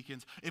 to the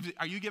deacons?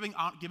 Are you giving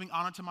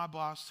honor to my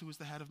boss, who is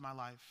the head of my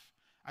life?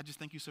 I just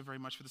thank you so very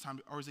much for this time.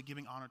 Or is it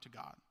giving honor to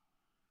God?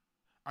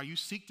 Are you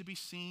seek to be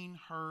seen,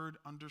 heard,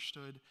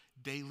 understood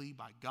daily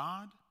by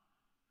God?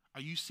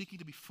 Are you seeking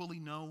to be fully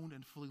known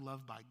and fully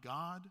loved by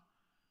God?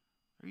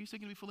 Or are you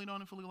seeking to be fully known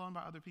and fully loved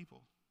by other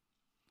people?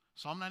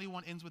 Psalm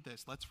 91 ends with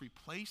this. Let's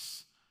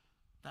replace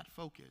that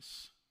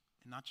focus,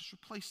 and not just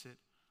replace it,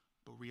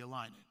 but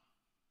realign it.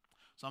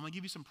 So I'm going to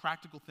give you some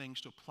practical things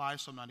to apply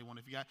Psalm 91.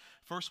 If you got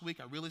first week,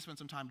 I really spent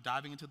some time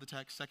diving into the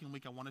text. Second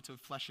week, I wanted to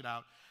flesh it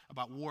out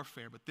about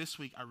warfare. But this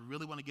week, I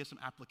really want to give some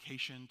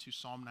application to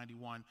Psalm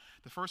 91.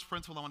 The first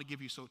principle I want to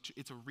give you,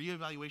 it's a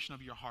reevaluation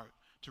of your heart,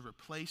 to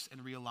replace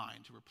and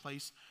realign, to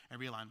replace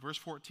and realign. Verse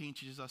 14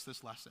 teaches us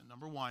this lesson.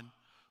 Number one,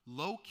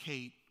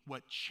 locate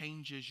what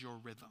changes your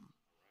rhythm.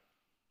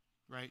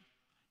 Right?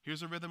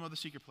 Here's the rhythm of the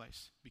secret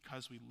place.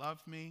 Because we love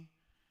me,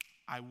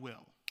 I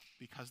will.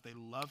 Because they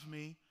love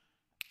me,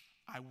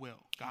 I will.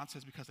 God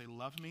says, because they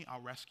love me, I'll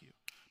rescue.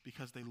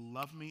 Because they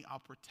love me, I'll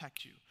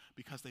protect you.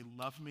 Because they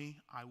love me,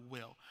 I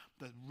will.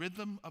 The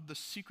rhythm of the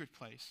secret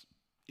place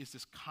is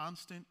this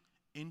constant,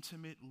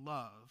 intimate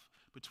love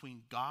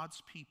between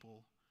God's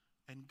people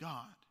and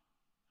God.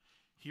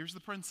 Here's the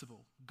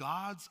principle.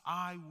 God's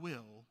I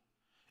will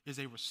is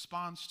a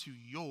response to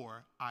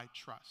your I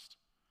trust.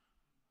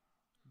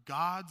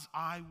 God's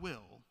I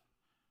will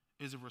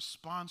is a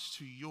response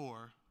to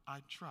your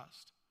I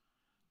trust.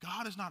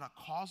 God is not a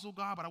causal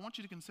God, but I want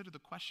you to consider the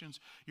questions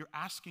you're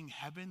asking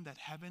heaven that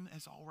heaven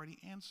has already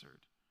answered.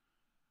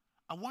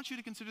 I want you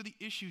to consider the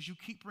issues you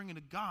keep bringing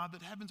to God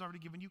that heaven's already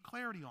given you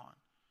clarity on.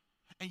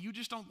 And you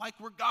just don't like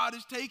where God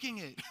is taking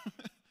it.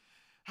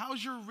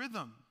 How's your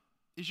rhythm?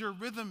 Is your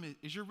rhythm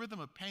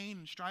of pain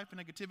and strife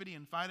and negativity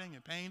and fighting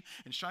and pain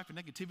and strife and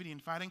negativity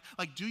and fighting?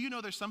 Like, do you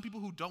know there's some people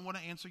who don't want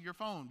to answer your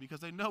phone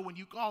because they know when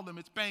you call them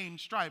it's pain,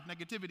 strife,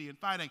 negativity, and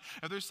fighting?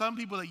 And there's some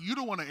people that you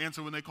don't want to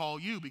answer when they call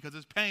you because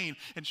it's pain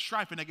and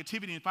strife and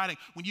negativity and fighting.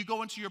 When you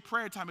go into your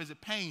prayer time, is it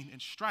pain and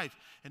strife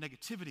and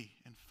negativity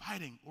and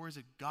fighting? Or is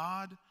it,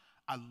 God,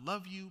 I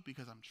love you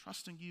because I'm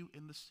trusting you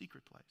in the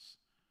secret place.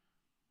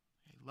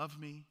 Hey, love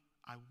me,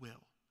 I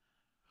will.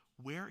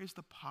 Where is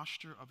the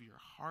posture of your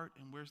heart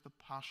and where's the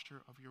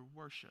posture of your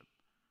worship?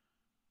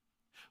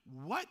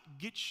 What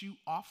gets you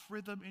off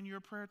rhythm in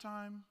your prayer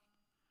time?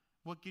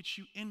 What gets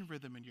you in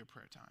rhythm in your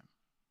prayer time?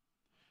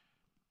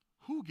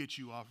 Who gets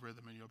you off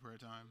rhythm in your prayer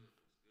time?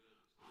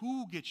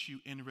 Who gets you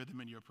in rhythm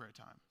in your prayer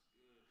time?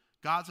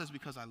 God says,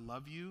 because I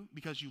love you,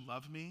 because you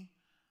love me,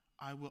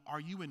 I will.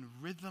 Are you in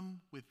rhythm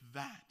with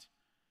that?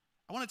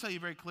 I want to tell you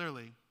very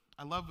clearly,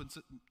 I love when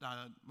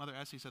Mother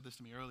Essie said this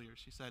to me earlier.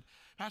 She said,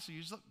 Pastor,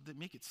 you just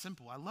make it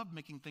simple. I love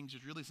making things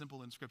just really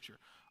simple in Scripture.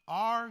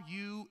 Are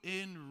you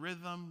in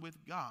rhythm with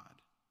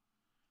God?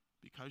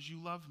 Because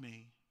you love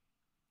me,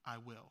 I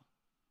will.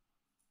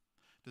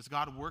 Does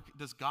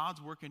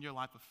God's work in your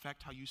life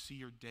affect how you see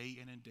your day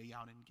in and day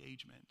out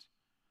engagement?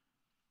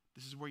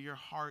 This is where your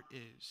heart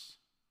is.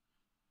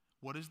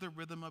 What is the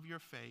rhythm of your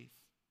faith?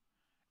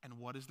 And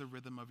what is the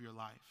rhythm of your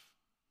life?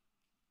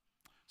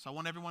 So I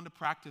want everyone to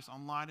practice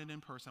online and in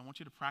person. I want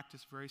you to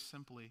practice very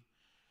simply.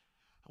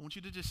 I want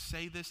you to just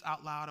say this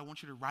out loud. I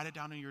want you to write it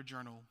down in your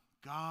journal.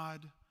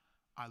 God,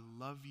 I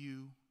love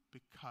you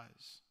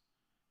because.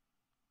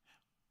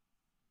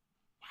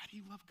 Why do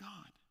you love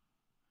God?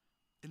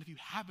 And if you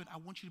haven't, I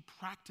want you to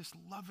practice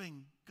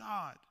loving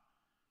God.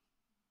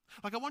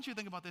 Like, I want you to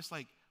think about this.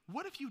 Like,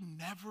 what if you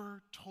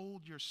never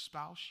told your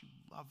spouse you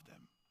love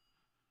them,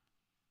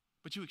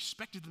 but you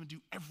expected them to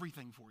do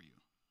everything for you?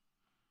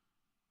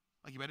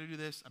 Like, you better do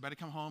this, I better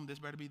come home, this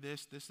better be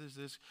this is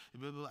this,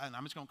 blah, blah, blah, and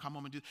I'm just going to come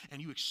home and do this.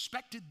 And you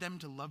expected them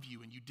to love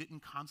you, and you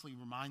didn't constantly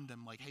remind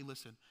them, like, hey,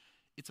 listen,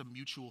 it's a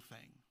mutual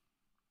thing.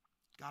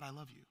 God, I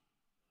love you.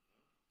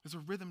 There's a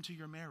rhythm to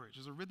your marriage.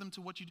 There's a rhythm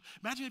to what you do.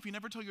 Imagine if you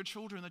never tell your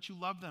children that you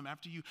love them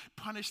after you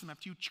punish them,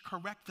 after you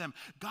correct them.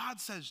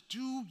 God says,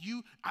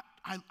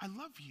 I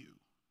love you.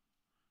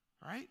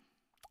 Right?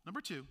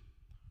 Number 2,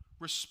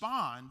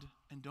 respond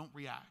and don't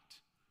react.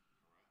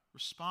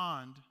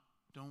 Respond,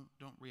 don't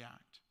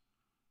react.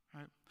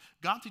 Right?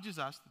 God teaches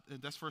us,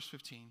 that's verse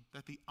 15,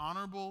 that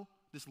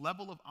this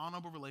level of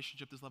honorable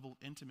relationship, this level of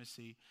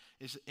intimacy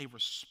is a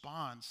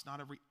response, not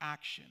a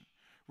reaction.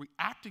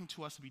 Reacting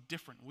to us to be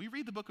different. When we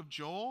read the book of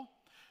Joel,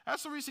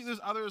 that's the reason there's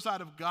other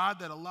side of God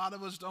that a lot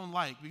of us don't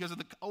like. Because in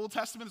the Old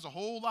Testament, there's a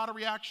whole lot of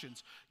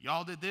reactions.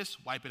 Y'all did this,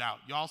 wipe it out.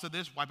 Y'all said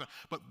this, wipe it out.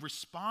 But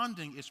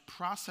responding is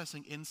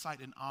processing insight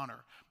and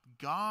honor.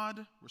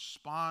 God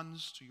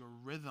responds to your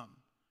rhythm.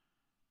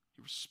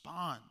 He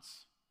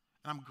responds.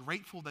 And I'm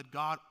grateful that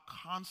God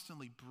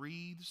constantly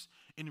breathes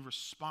in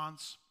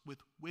response with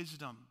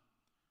wisdom.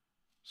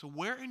 So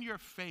where in your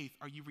faith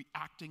are you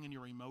reacting in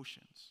your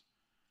emotions?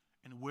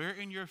 And where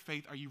in your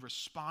faith are you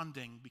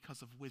responding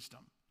because of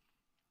wisdom?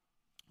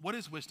 What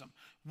is wisdom?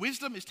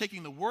 Wisdom is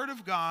taking the word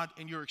of God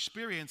and your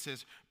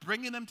experiences,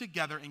 bringing them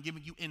together and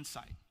giving you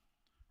insight,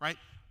 right?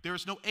 There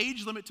is no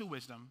age limit to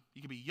wisdom.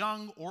 You can be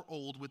young or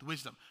old with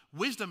wisdom.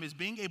 Wisdom is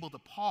being able to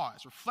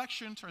pause.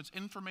 Reflection turns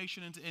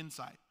information into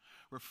insight.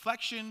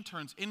 Reflection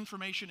turns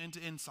information into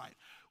insight.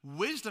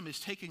 Wisdom is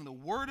taking the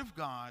word of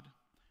God,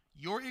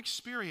 your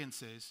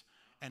experiences,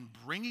 and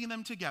bringing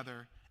them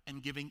together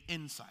and giving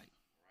insight.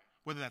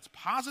 Whether that's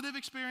positive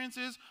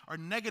experiences or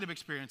negative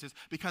experiences,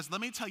 because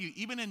let me tell you,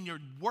 even in your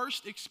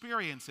worst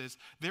experiences,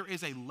 there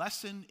is a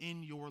lesson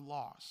in your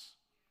loss.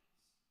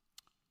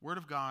 Word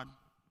of God,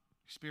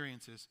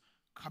 experiences,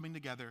 coming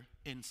together,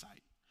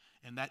 insight.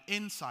 And that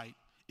insight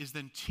is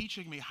then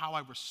teaching me how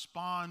I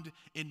respond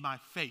in my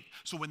faith.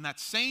 So when that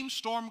same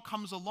storm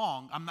comes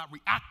along, I'm not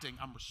reacting,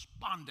 I'm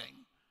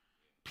responding.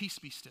 Peace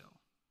be still.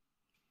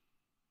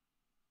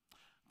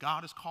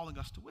 God is calling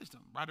us to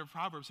wisdom. Writer of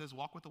Proverbs says,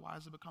 walk with the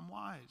wise to become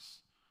wise.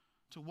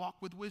 To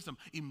walk with wisdom.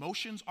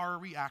 Emotions are a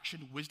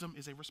reaction. Wisdom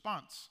is a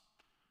response.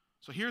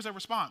 So here's a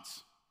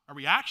response. A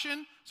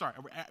reaction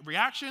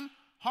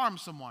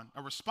harms someone.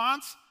 A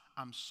response,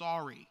 I'm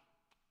sorry.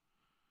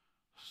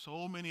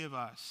 So many of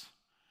us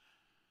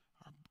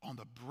are on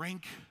the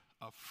brink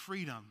of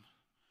freedom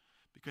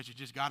because you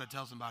just got to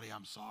tell somebody,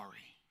 I'm sorry.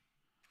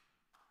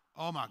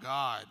 Oh my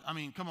God. I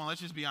mean, come on,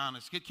 let's just be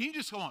honest. Can you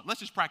just, come on,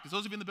 let's just practice.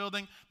 Those of you in the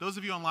building, those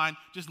of you online,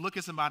 just look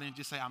at somebody and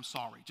just say, I'm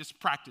sorry. Just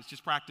practice.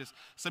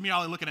 Some of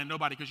y'all are looking at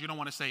nobody because you don't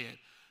want to say it.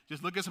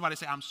 Just look at somebody and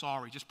say, I'm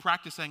sorry. Just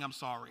practice saying, I'm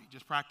sorry.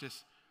 Just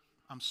practice,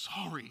 I'm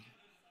sorry.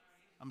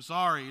 I'm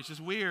sorry. It's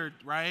just weird,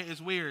 right?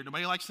 It's weird.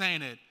 Nobody likes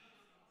saying it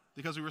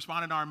because we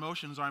respond in our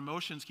emotions. Our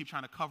emotions keep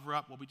trying to cover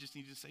up what we just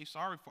need to say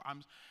sorry for.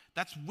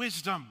 That's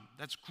wisdom.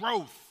 That's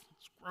growth.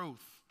 It's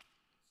growth.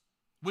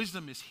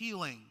 Wisdom is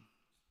healing.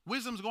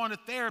 Wisdom's going to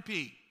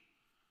therapy.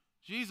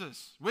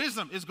 Jesus.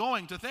 Wisdom is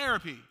going to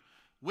therapy.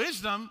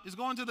 Wisdom is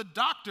going to the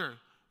doctor.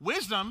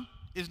 Wisdom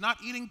is not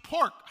eating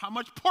pork. How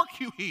much pork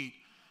you eat.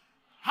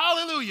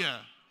 Hallelujah.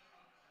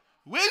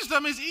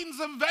 Wisdom is eating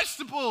some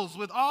vegetables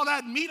with all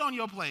that meat on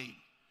your plate.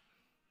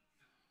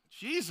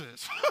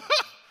 Jesus.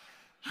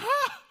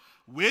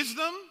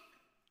 Wisdom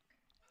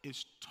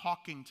is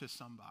talking to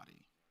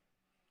somebody.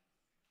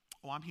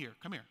 Oh, I'm here.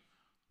 Come here.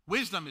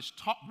 Wisdom,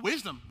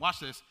 watch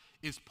this,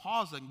 is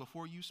pausing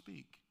before you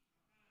speak.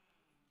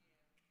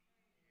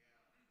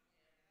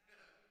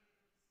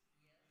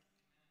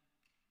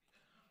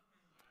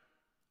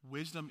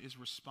 Wisdom is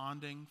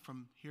responding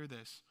from, hear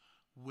this,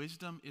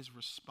 wisdom is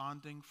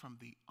responding from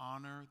the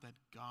honor that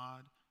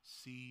God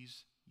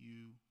sees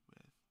you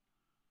with.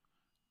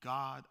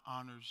 God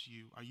honors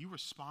you. Are you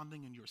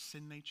responding in your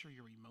sin nature,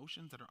 your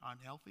emotions that are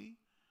unhealthy?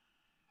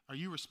 Are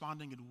you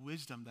responding in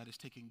wisdom that is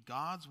taking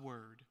God's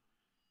word,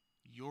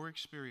 your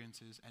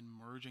experiences, and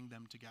merging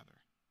them together?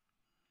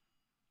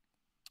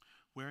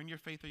 Where in your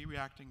faith are you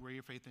reacting? Where in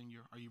your faith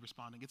are you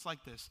responding? It's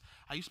like this.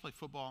 I used to play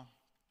football,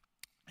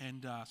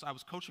 and so I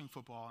was coaching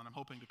football, and I'm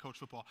hoping to coach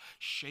football.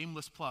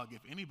 Shameless plug.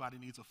 If anybody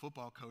needs a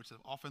football coach,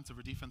 offensive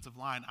or defensive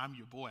line, I'm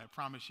your boy. I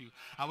promise you.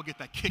 I will get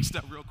that kicked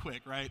up real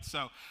quick, right?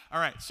 So, all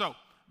right. So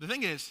the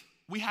thing is,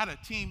 we had a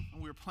team,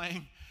 and we were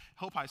playing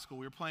Hope High School.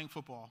 We were playing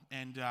football,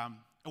 and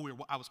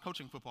I was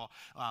coaching football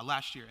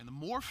last year. And the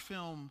more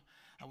film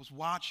I was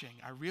watching,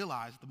 I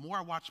realized the more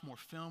I watched more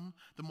film,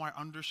 the more I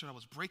understood. I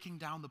was breaking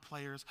down the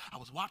players. I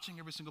was watching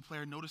every single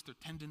player, noticed their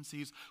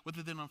tendencies, what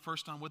they did on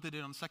first down, what they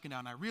did on second down.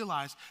 And I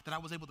realized that I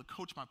was able to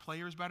coach my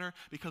players better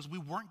because we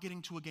weren't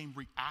getting to a game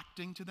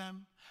reacting to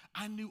them.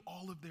 I knew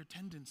all of their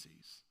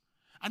tendencies.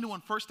 I knew on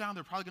first down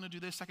they're probably going to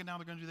do this, second down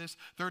they're going to do this,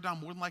 third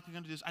down more than likely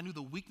going to do this. I knew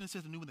the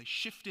weaknesses, I knew when they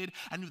shifted,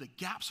 I knew the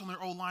gaps on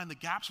their O-line, the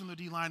gaps on their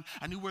D-line,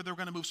 I knew where they were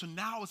going to move. So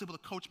now I was able to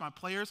coach my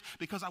players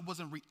because I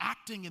wasn't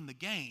reacting in the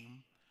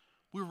game.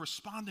 We were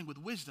responding with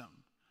wisdom.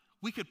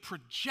 We could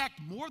project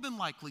more than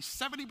likely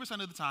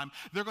 70% of the time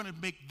they're going to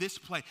make this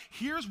play.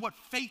 Here's what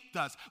faith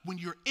does. When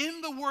you're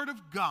in the Word of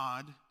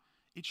God,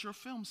 it's your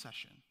film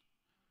session.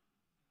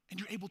 And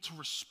you're able to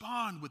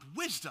respond with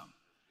wisdom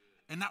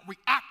and not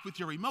react with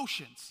your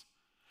emotions.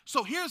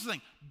 So here's the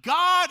thing.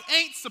 God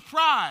ain't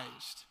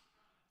surprised.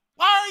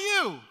 Why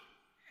are you?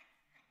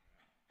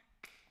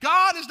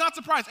 God is not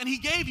surprised. And he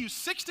gave you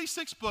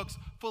 66 books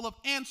full of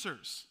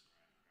answers.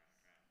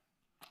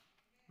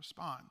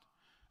 Respond.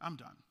 I'm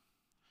done.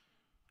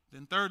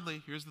 Then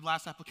thirdly, here's the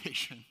last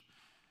application.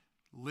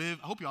 I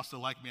hope y'all still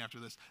like me after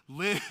this.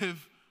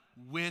 Live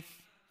with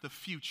the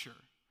future.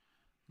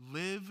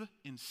 Live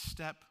in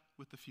step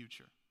with the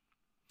future.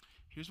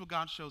 Here's what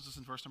God shows us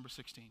in verse number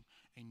 16.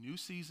 A new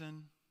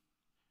season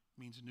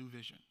means a new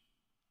vision.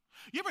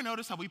 You ever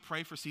notice how we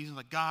pray for seasons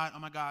like, God, oh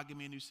my God, give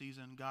me a new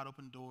season. God,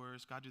 open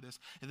doors. God, do this.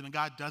 And then when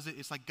God does it,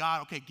 it's like,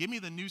 God, okay, give me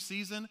the new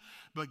season,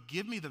 but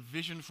give me the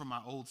vision from my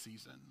old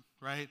season,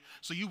 right?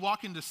 So you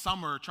walk into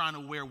summer trying to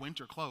wear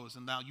winter clothes,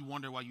 and now you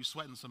wonder why you're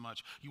sweating so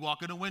much. You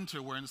walk into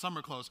winter wearing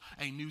summer clothes.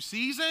 A new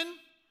season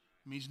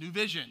means new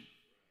vision.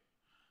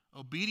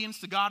 Obedience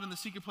to God in the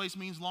secret place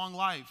means long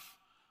life.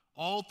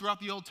 All throughout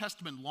the Old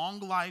Testament, long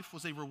life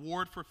was a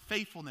reward for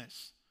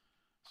faithfulness.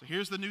 So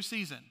here's the new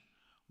season.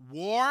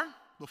 War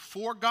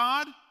before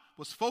God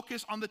was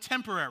focused on the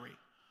temporary.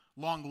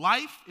 Long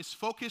life is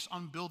focused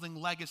on building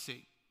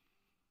legacy.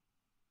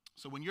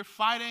 So when you're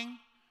fighting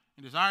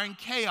and desiring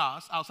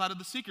chaos outside of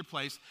the secret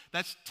place,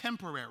 that's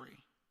temporary.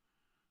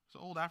 It's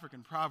an old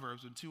African proverb: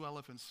 when two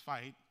elephants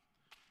fight,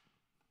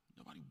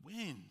 nobody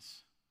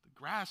wins. The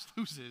grass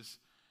loses.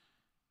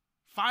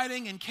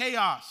 Fighting and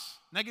chaos,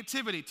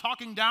 negativity,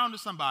 talking down to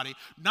somebody,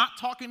 not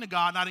talking to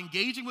God, not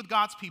engaging with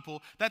God's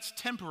people, that's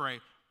temporary.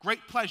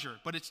 Great pleasure,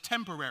 but it's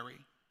temporary.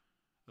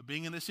 But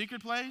being in the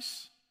secret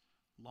place,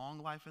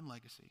 long life and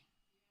legacy.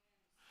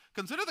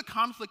 Consider the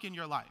conflict in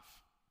your life.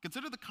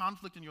 Consider the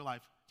conflict in your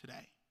life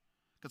today.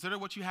 Consider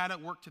what you had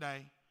at work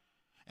today,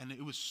 and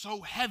it was so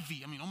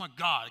heavy. I mean, oh my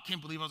God, I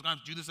can't believe I was going to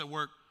have to do this at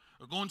work.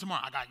 Or going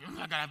tomorrow, I got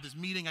to have this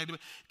meeting.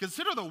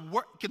 Consider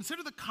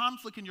the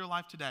conflict in your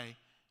life today.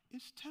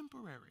 Is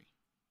temporary.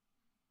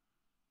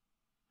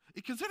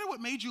 Consider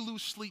what made you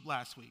lose sleep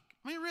last week.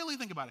 I mean, really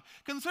think about it.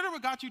 Consider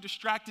what got you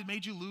distracted,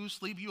 made you lose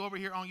sleep. You over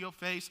here on your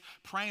face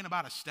praying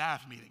about a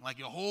staff meeting, like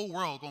your whole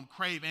world going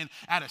crave in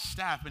at a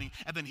staff meeting.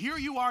 And then here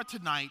you are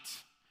tonight.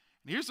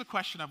 And here's the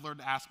question I've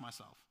learned to ask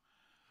myself.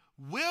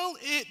 Will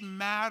it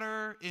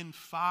matter in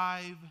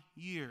 5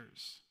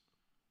 years?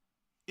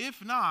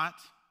 If not,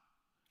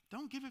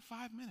 don't give it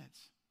 5 minutes.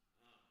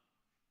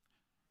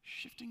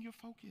 Shifting your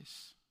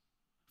focus.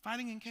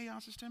 Fighting in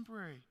chaos is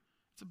temporary.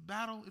 It's a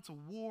battle, it's a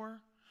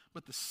war,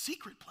 but the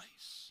secret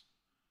place.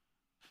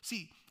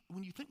 See,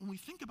 when we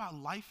think about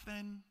life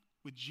then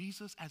with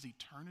Jesus as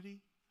eternity,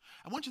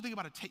 I want you to think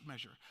about a tape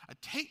measure. A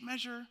tape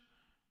measure,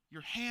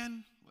 your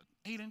hand,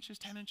 8 inches,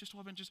 10 inches,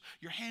 12 inches,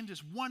 your hand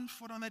is 1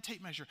 foot on that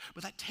tape measure,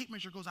 but that tape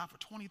measure goes out for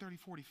 20, 30,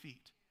 40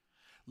 feet.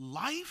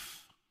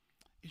 Life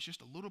is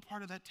just a little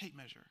part of that tape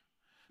measure,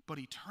 but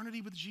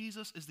eternity with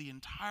Jesus is the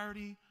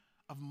entirety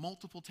of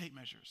multiple tape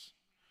measures.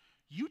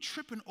 You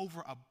tripping over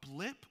a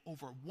blip,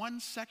 over one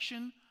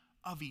section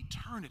of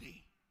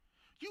eternity.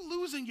 You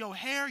losing your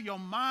hair, your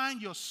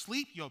mind, your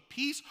sleep, your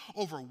peace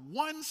over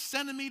 1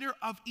 centimeter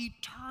of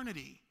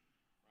eternity.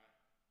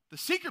 The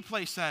secret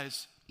place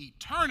says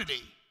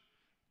eternity.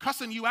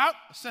 Cussing you out,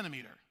 a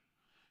centimeter.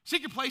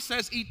 Secret place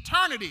says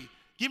eternity.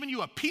 Giving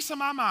you a piece of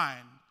my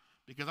mind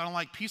because I don't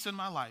like peace in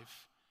my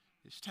life.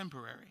 It's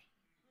temporary.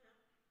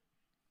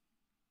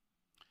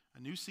 A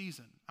new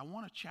season. I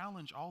want to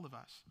challenge all of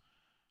us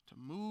to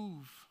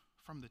move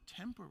from the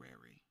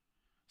temporary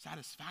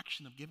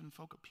satisfaction of giving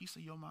folk a piece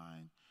of your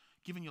mind,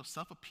 giving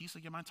yourself a piece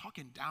of your mind,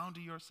 talking down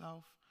to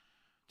yourself,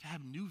 to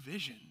have new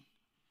vision,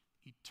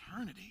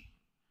 eternity.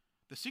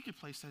 The secret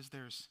place says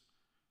there's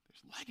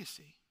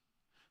legacy.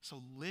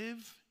 So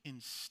live in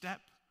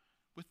step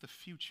with the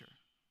future.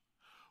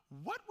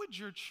 What would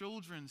your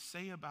children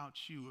say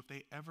about you if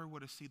they ever were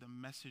to see the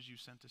message you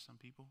sent to some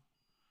people?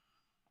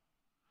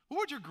 What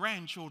would your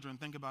grandchildren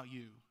think about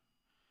you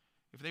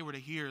if they were to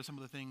hear some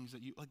of the things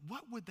that you, like,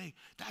 what would they,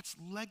 that's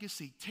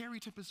legacy. Terry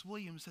Tippis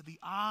Williams said the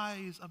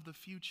eyes of the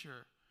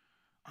future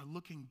are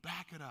looking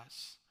back at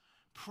us,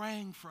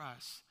 praying for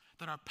us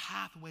that our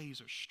pathways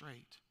are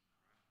straight.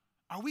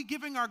 Are we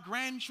giving our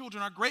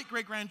grandchildren, our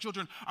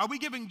great-great-grandchildren, are we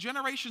giving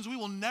generations we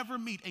will never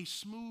meet a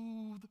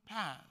smooth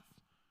path?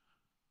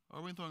 Or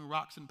are we throwing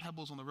rocks and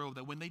pebbles on the road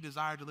that when they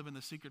desire to live in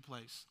the secret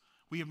place,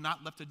 we have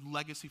not left a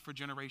legacy for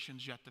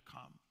generations yet to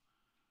come?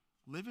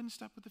 Live in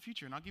step with the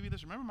future. And I'll give you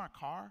this. Remember my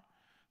car?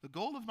 The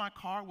goal of my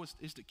car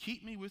is to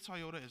keep me with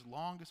Toyota as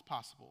long as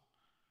possible.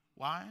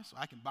 Why? So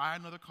I can buy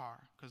another car.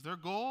 Because their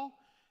goal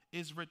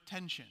is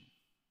retention.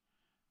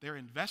 They're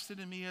invested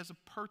in me as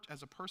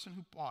a person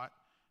who bought.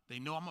 They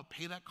know I'm going to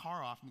pay that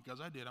car off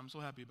because I did. I'm so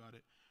happy about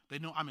it. They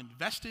know I'm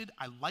invested.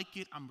 I like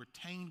it. I'm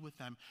retained with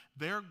them.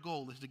 Their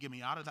goal is to get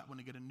me out of that one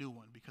to get a new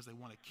one because they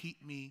want to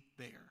keep me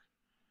there.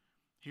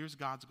 Here's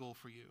God's goal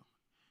for you.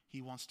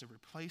 He wants to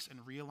replace and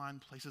realign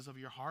places of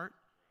your heart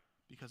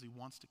because he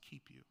wants to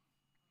keep you.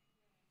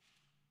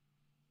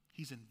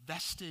 He's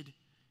invested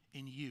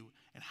in you.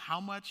 And how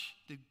much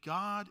did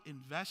God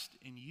invest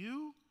in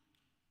you?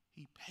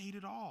 He paid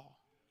it all.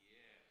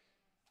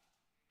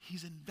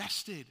 He's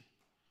invested.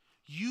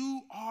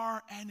 You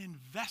are an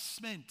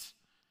investment.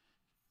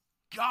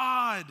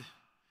 God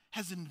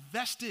has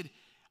invested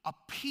a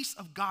piece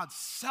of God's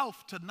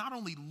self to not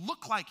only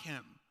look like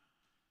him,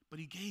 but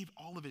he gave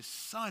all of his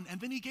son.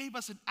 And then he gave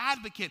us an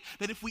advocate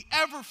that if we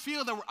ever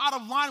feel that we're out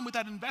of line with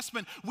that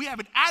investment, we have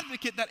an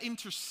advocate that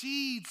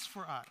intercedes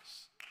for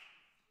us.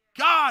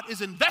 God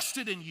is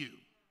invested in you.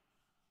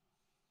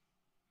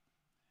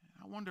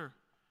 I wonder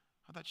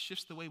how that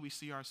shifts the way we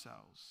see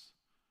ourselves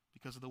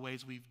because of the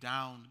ways we've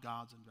downed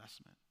God's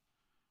investment.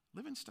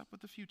 Live in step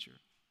with the future.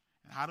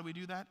 And how do we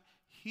do that?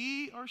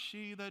 He or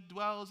she that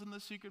dwells in the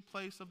secret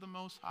place of the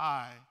Most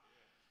High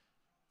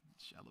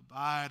shall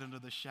abide under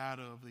the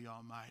shadow of the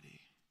Almighty.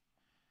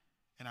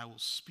 And I will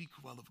speak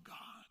well of God.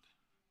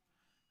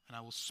 And I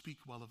will speak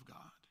well of God.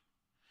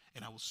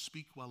 And I will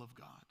speak well of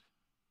God.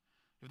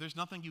 If there's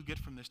nothing you get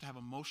from this to have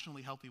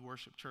emotionally healthy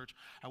worship, church,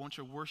 I want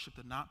your worship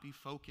to not be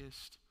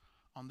focused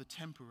on the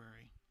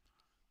temporary,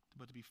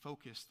 but to be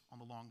focused on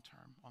the long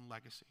term, on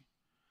legacy.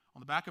 On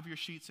the back of your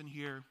sheets in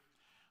here,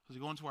 as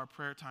we go into our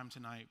prayer time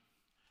tonight,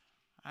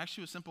 I ask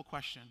you a simple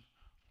question.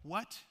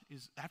 What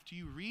is, after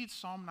you read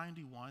Psalm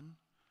 91,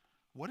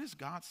 what is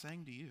God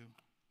saying to you?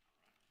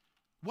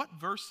 What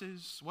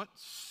verses, what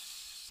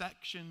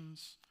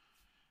sections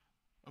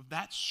of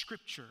that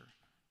scripture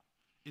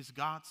is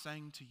God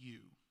saying to you?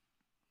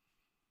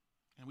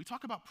 And we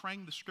talk about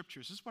praying the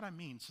scriptures. This is what I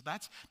mean. So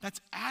that's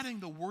adding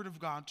the word of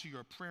God to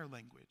your prayer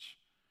language.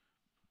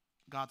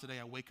 God, today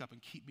I wake up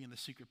and keep me in the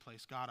secret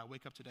place. God, I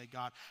wake up today.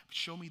 God,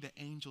 show me the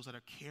angels that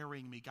are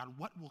carrying me. God,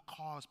 what will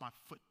cause my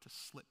foot to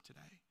slip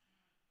today?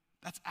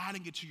 That's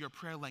adding it to your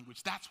prayer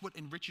language. That's what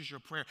enriches your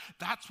prayer.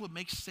 That's what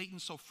makes Satan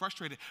so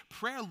frustrated.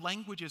 Prayer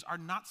languages are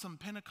not some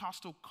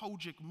Pentecostal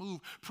Kojic move.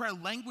 Prayer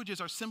languages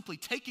are simply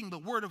taking the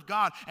word of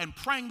God and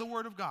praying the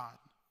word of God.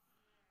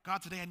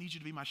 God, today I need you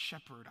to be my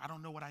shepherd. I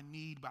don't know what I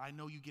need, but I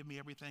know you give me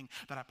everything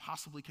that I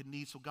possibly could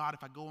need. So God,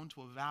 if I go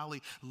into a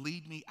valley,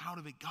 lead me out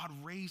of it. God,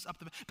 raise up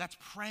that's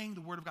praying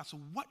the word of God. So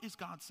what is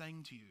God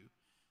saying to you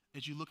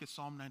as you look at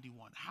Psalm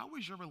 91? How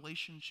is your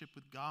relationship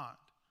with God?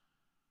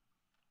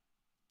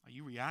 Are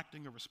you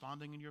reacting or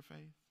responding in your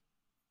faith?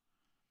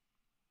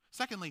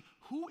 Secondly,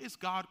 who is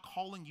God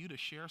calling you to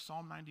share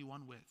Psalm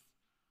 91 with?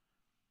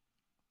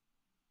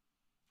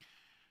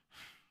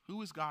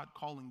 Who is God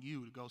calling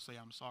you to go say,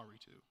 I'm sorry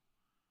to?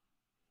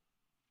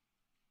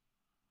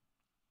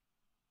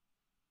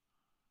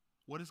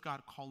 What is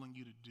God calling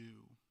you to do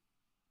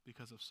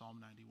because of Psalm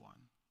 91?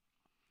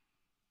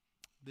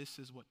 This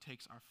is what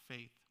takes our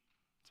faith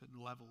to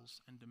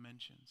levels and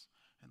dimensions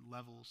and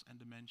levels and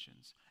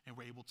dimensions. And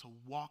we're able to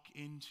walk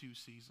into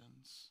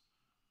seasons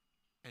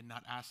and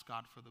not ask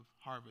God for the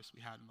harvest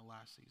we had in the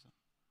last season.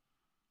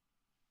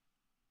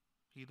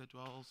 He that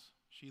dwells,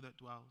 she that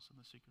dwells in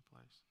the secret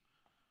place.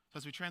 So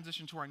as we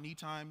transition to our knee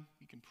time,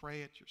 you can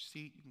pray at your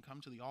seat. You can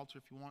come to the altar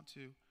if you want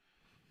to.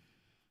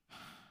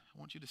 I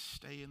want you to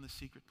stay in the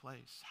secret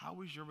place. How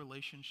is your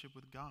relationship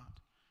with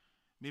God?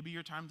 Maybe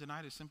your time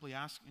tonight is simply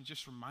asking,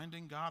 just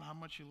reminding God how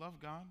much you love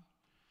God.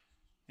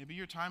 Maybe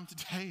your time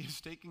today is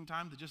taking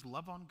time to just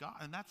love on God,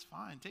 and that's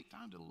fine. Take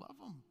time to love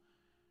Him.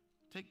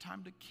 Take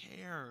time to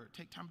care.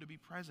 Take time to be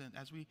present.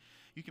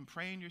 You can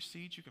pray in your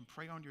seats. You can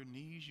pray on your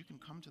knees. You can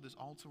come to this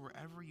altar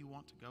wherever you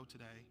want to go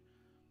today.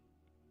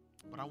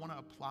 But I want to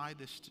apply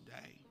this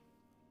today.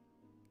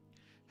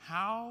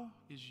 How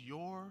is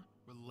your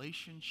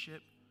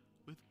relationship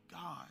with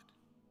God?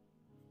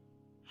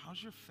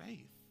 How's your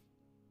faith?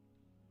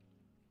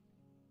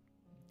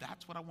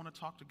 That's what I want to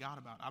talk to God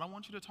about. I don't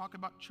want you to talk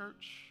about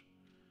church.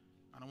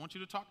 I don't want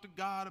you to talk to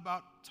God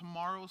about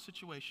tomorrow's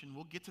situation.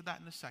 We'll get to that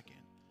in a second.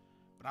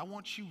 But I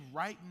want you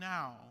right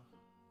now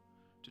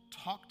to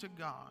talk to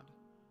God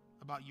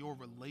about your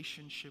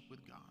relationship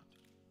with God.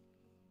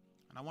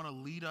 And I want to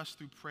lead us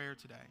through prayer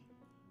today.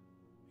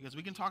 Because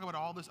we can talk about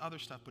all this other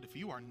stuff, but if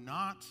you are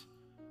not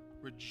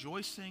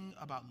rejoicing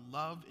about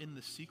love in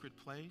the secret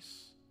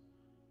place,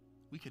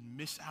 we can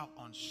miss out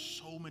on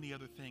so many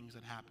other things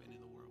that happen in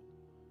the world.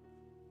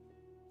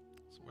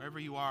 So wherever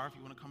you are, if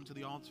you want to come to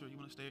the altar, you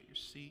want to stay at your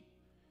seat,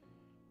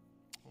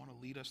 I want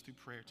to lead us through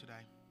prayer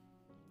today.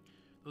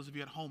 Those of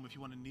you at home, if you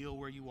want to kneel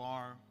where you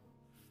are,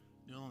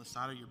 kneel on the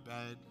side of your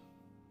bed.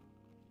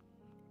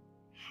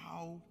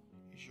 How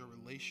is your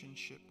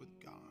relationship with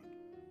God?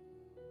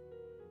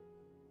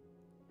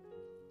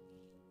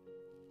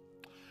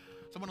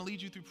 So I want to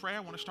lead you through prayer. I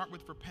want to start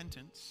with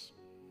repentance.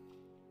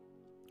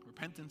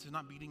 Repentance is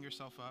not beating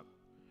yourself up.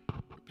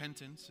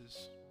 Repentance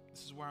is,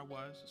 this is where I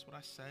was, this is what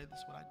I said, this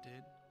is what I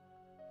did.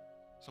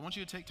 So I want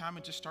you to take time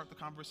and just start the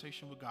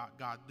conversation with God.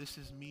 God, this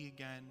is me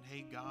again.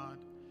 Hey, God.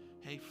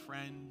 Hey,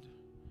 friend.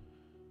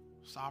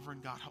 Sovereign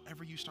God.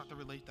 However you start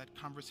that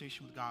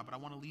conversation with God. But I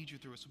want to lead you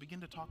through it. So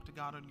begin to talk to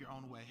God in your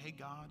own way. Hey,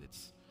 God,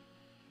 it's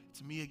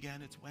me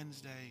again. It's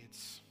Wednesday.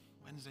 It's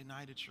Wednesday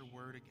night. It's your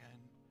word again.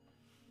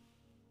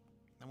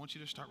 I want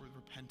you to start with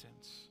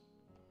repentance.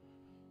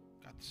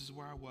 God, this is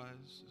where I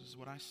was. This is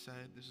what I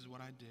said. This is what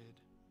I did.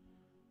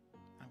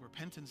 And what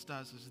repentance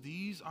does is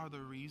these are the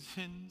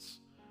reasons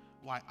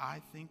why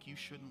I think you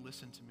shouldn't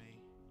listen to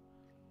me.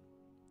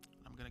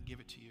 I'm going to give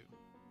it to you.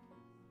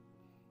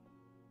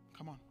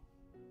 Come on.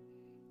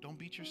 Don't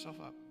beat yourself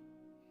up.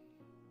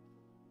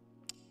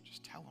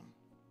 Just tell him.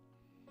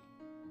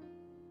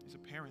 He's a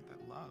parent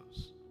that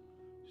loves.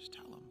 Just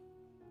tell him.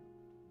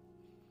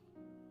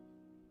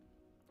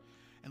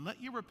 And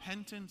let your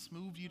repentance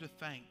move you to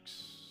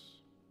thanks.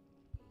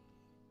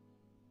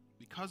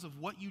 Because of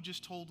what you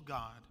just told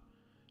God,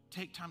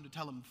 take time to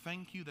tell him,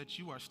 thank you that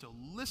you are still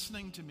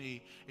listening to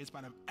me in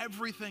spite of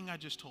everything I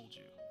just told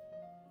you.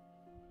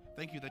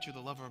 Thank you that you're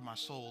the lover of my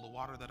soul, the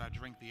water that I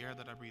drink, the air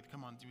that I breathe.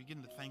 Come on,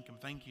 begin to thank him.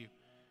 Thank you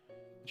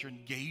that you're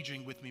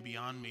engaging with me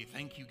beyond me.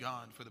 Thank you,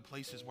 God, for the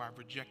places where I've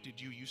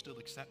rejected you. You still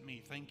accept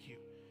me. Thank you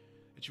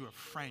that you're a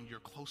friend. You're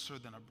closer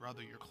than a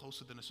brother. You're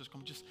closer than a sister.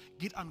 Come on, just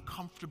get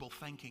uncomfortable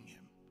thanking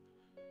him.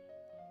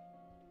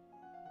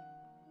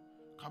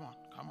 Come on,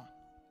 come on.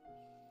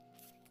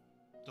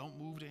 Don't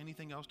move to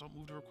anything else. Don't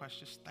move to requests.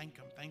 Just thank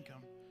him. Thank him.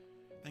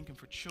 Thank him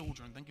for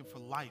children. Thank him for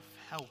life,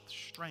 health,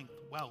 strength,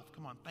 wealth.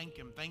 Come on, thank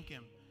him. Thank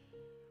him.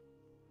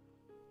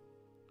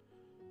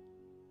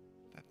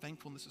 That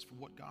thankfulness is for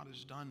what God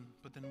has done,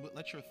 but then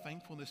let your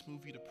thankfulness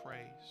move you to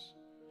praise.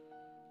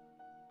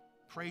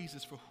 Praise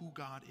is for who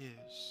God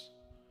is.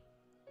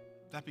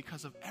 That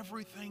because of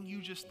everything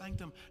you just thanked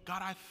him,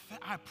 God,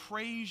 I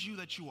praise you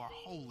that you are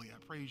holy.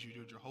 I praise you,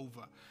 you're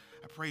Jehovah.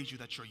 I praise you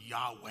that you're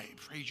Yahweh. I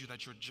praise you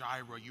that you're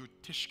Jireh. You're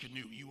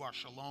Tishkenu. You are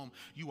Shalom.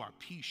 You are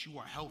peace. You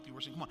are health. You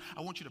are saying, come on,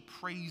 I want you to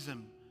praise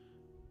him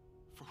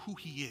for who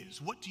he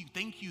is. What do you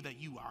thank you that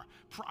you are?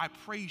 I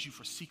praise you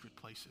for secret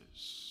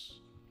places.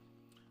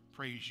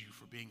 Praise you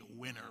for being a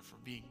winner, for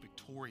being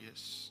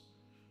victorious.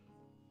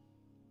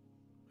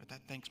 Let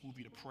that thanks move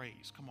you to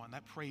praise. Come on,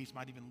 that praise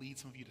might even lead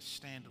some of you to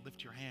stand, to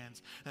lift your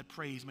hands. That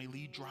praise may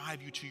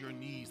drive you to your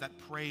knees. That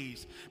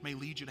praise may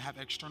lead you to have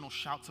external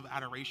shouts of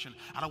adoration.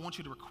 I don't want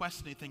you to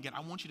request anything yet. I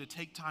want you to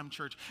take time,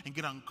 church, and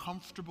get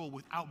uncomfortable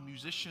without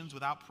musicians,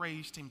 without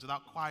praise teams,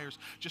 without choirs,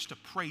 just to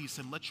praise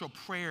him. Let your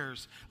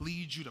prayers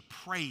lead you to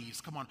praise.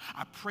 Come on,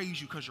 I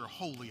praise you because you're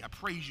holy. I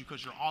praise you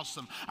because you're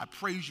awesome. I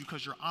praise you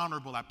because you're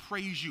honorable. I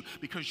praise you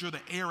because you're the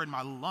air in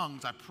my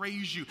lungs. I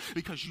praise you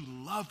because you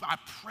love. I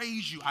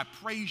praise you. I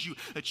praise you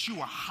that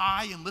you are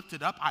high and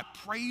lifted up. I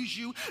praise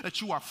you that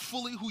you are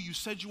fully who you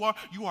said you are.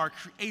 You are a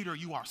creator.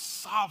 You are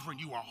sovereign.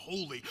 You are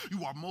holy.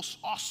 You are most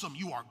awesome.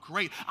 You are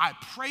great. I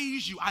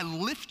praise you. I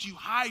lift you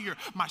higher.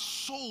 My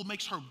soul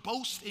makes her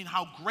boast in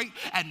how great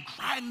and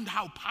grand,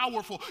 how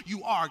powerful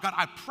you are. God,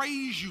 I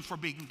praise you for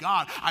being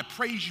God. I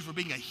praise you for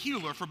being a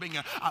healer, for being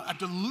a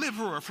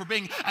deliverer, for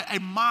being a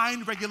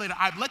mind regulator.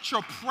 I let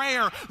your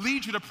prayer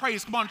lead you to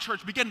praise. Come on,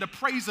 church, begin to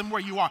praise him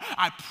where you are.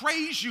 I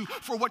praise you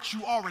for what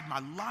you are in my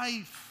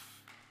life.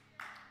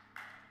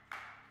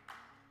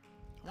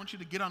 I want you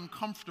to get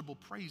uncomfortable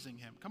praising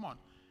him. Come on.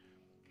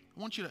 I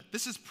want you to,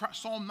 this is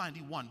Psalm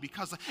 91,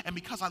 because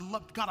I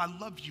love, God, I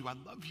love you, I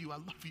love you, I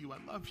love you, I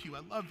love you, I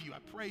love you, I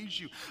praise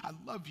you, I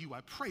love you,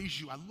 I praise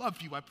you, I love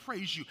you, I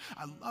praise you,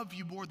 I love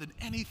you more than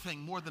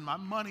anything, more than my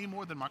money,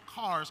 more than my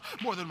cars,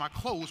 more than my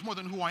clothes, more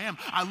than who I am.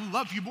 I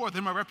love you more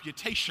than my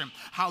reputation.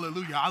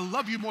 Hallelujah. I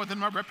love you more than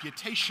my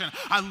reputation.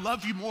 I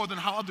love you more than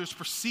how others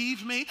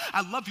perceive me.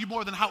 I love you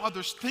more than how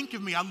others think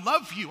of me. I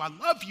love you, I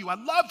love you, I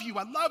love you,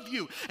 I love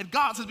you. And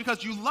God says,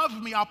 because you love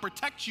me, I'll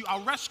protect you,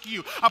 I'll rescue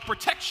you, I'll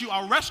protect you,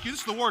 I'll rescue.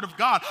 This is the word of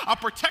God. I'll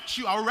protect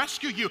you. I'll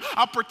rescue you.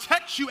 I'll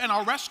protect you and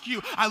I'll rescue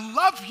you. I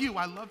love you.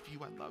 I love you.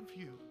 I love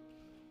you.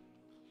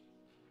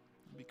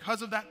 And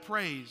because of that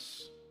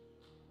praise,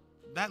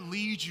 that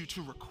leads you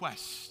to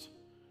request.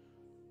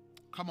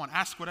 Come on,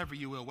 ask whatever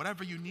you will.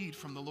 Whatever you need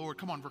from the Lord.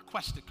 Come on,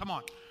 request it. Come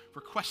on,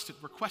 request it.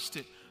 Request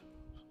it.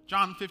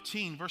 John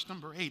 15, verse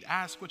number 8.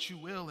 Ask what you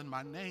will in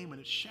my name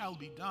and it shall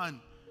be done.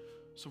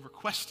 So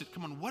request it.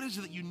 Come on, what is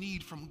it that you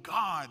need from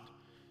God?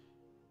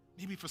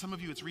 Maybe for some of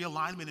you, it's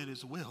realignment in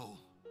his will.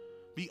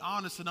 Be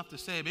honest enough to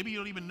say, maybe you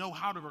don't even know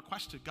how to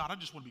request it. God, I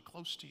just want to be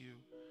close to you.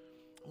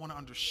 I want to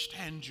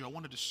understand you. I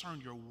want to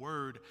discern your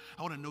word.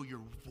 I want to know your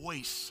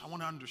voice. I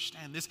want to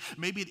understand this.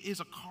 Maybe it is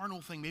a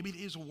carnal thing. Maybe it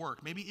is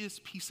work. Maybe it is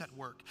peace at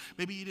work.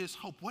 Maybe it is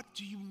hope. What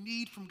do you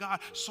need from God?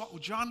 So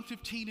John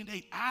 15 and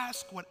 8,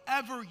 ask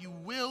whatever you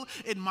will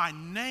in my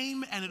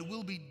name and it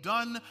will be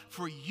done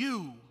for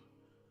you.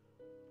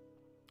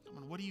 Come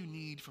on, what do you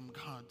need from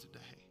God today?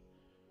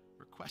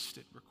 Request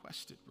it,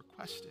 request it,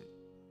 request it.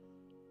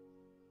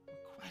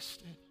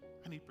 Request it.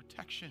 I need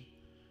protection.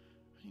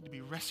 I need to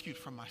be rescued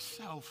from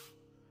myself.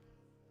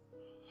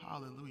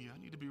 Hallelujah.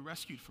 I need to be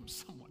rescued from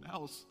someone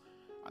else.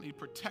 I need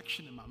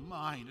protection in my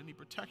mind. I need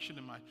protection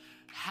in my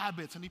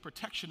habits. I need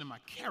protection in my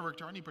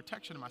character. I need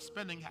protection in my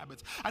spending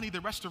habits. I need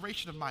the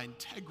restoration of my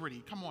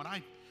integrity. Come on,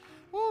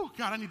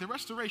 God, I need the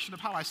restoration of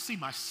how I see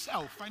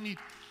myself. I need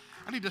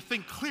to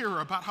think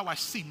clearer about how I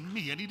see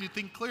me. I need to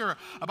think clearer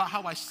about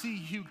how I see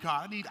you,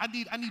 God.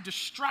 I need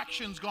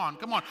distractions gone.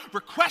 Come on,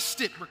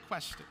 request it,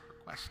 request it,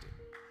 request it.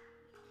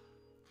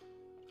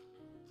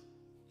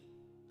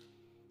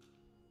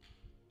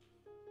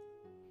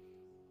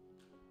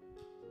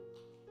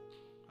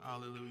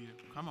 Hallelujah.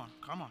 Come on,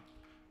 come on.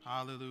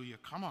 Hallelujah.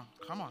 Come on,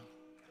 come on.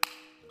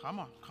 Come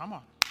on, come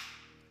on.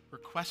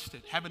 Request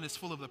it. Heaven is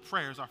full of the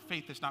prayers. Our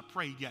faith is not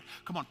prayed yet.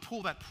 Come on,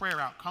 pull that prayer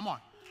out. Come on.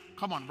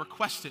 Come on,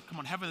 request it. Come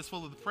on, heaven is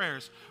full of the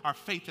prayers. Our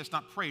faith has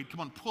not prayed. Come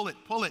on, pull it,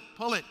 pull it,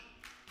 pull it.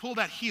 Pull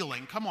that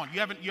healing. Come on,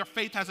 your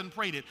faith hasn't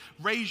prayed it.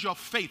 Raise your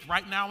faith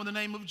right now in the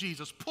name of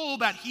Jesus. Pull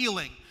that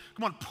healing.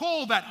 Come on,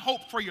 pull that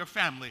hope for your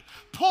family.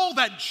 Pull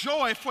that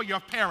joy for your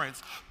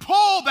parents.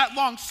 Pull that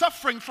long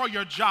suffering for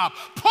your job.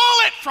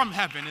 Pull it from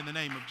heaven in the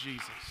name of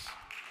Jesus.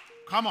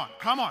 Come on,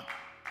 come on.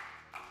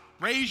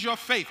 Raise your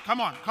faith. Come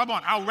on, come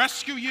on. I'll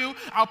rescue you.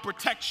 I'll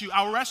protect you.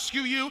 I'll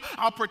rescue you.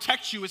 I'll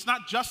protect you. It's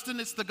not Justin,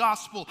 it's the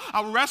gospel.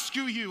 I'll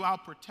rescue you. I'll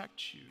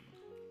protect you.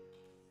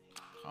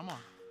 Come on.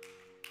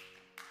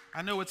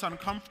 I know it's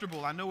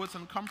uncomfortable. I know it's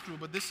uncomfortable,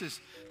 but this is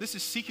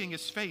seeking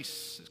his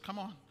face. Come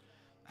on.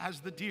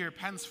 As the deer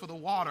pants for the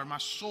water, my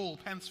soul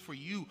pants for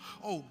you.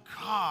 Oh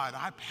God,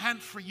 I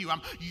pant for you.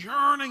 I'm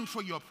yearning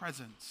for your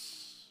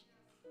presence.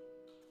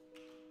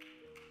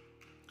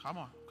 Come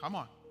on, come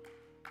on.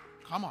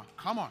 Come on,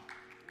 come on,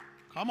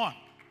 come on.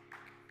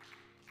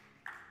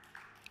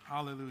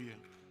 Hallelujah.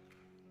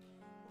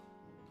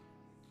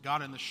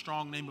 God, in the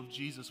strong name of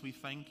Jesus, we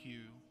thank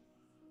you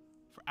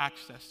for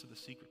access to the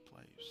secret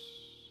place.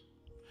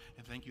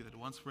 And thank you that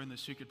once we're in the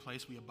secret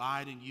place, we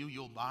abide in you,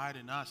 you'll abide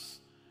in us,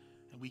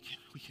 and we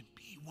can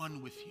be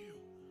one with you.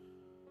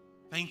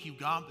 Thank you,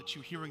 God, that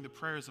you're hearing the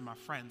prayers of my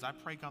friends. I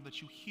pray, God, that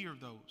you hear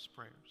those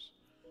prayers.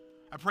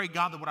 I pray,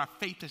 God, that what our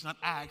faith does not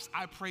ask,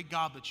 I pray,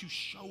 God, that you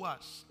show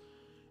us.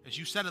 As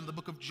you said in the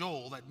book of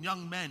Joel, that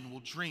young men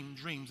will dream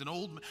dreams,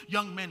 and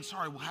young men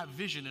will have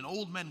vision, and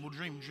old men will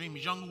dream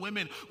dreams. Young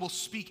women will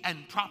speak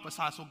and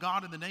prophesy. So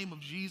God, in the name of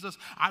Jesus,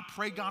 I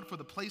pray, God, for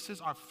the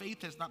places our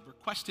faith has not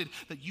requested,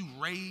 that you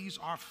raise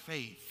our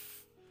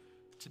faith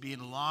to be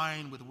in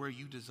line with where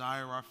you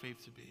desire our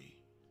faith to be.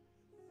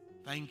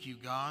 Thank you,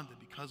 God, that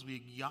because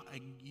we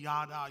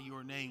yada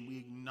your name, we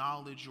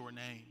acknowledge your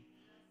name,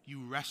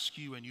 you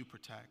rescue and you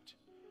protect.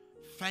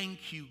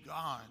 Thank you,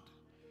 God,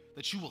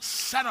 that you will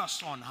set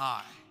us on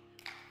high.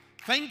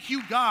 Thank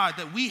you, God,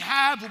 that we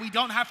have what we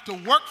don't have to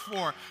work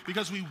for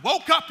because we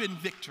woke up in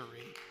victory.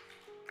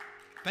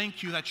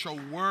 Thank you that your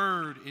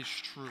word is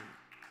true.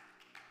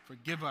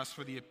 Forgive us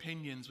for the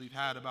opinions we've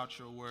had about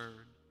your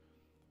word.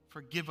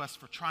 Forgive us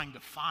for trying to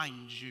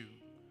find you.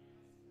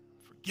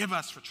 Forgive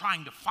us for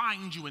trying to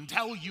find you and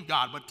tell you,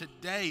 God. But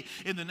today,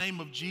 in the name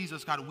of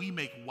Jesus, God, we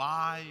make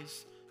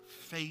wise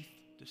faith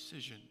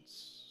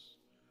decisions.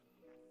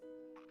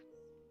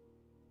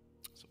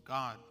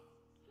 God,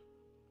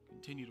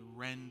 continue to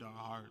rend our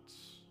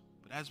hearts.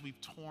 But as we've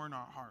torn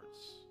our hearts,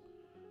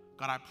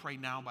 God, I pray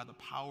now by the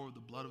power of the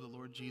blood of the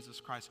Lord Jesus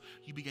Christ,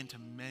 you begin to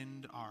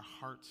mend our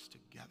hearts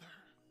together.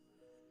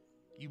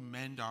 You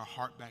mend our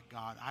heart back,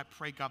 God. I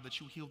pray, God,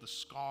 that you heal the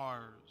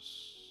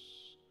scars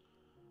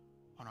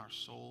on our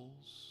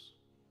souls,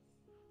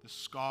 the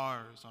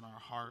scars on our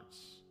hearts,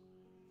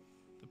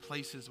 the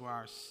places where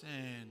our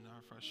sin,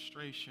 our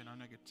frustration, our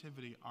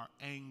negativity, our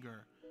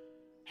anger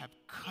have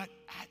cut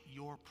at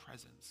your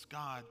presence.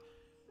 God,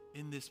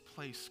 in this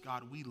place,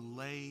 God, we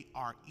lay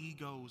our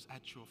egos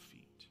at your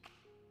feet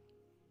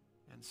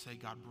and say,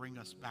 God, bring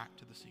us back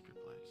to the secret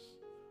place.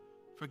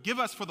 Forgive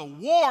us for the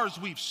wars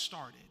we've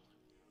started.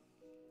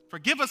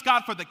 Forgive us,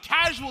 God, for the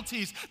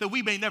casualties that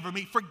we may never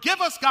meet. Forgive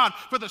us, God,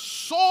 for the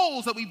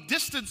souls that we've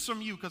distanced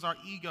from you because our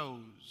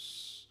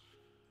egos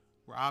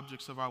were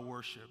objects of our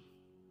worship.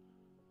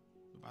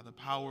 By the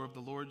power of the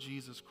Lord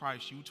Jesus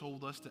Christ, you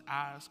told us to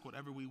ask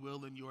whatever we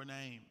will in your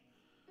name.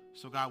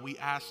 So God, we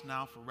ask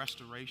now for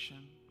restoration.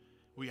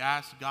 We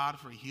ask God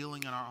for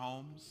healing in our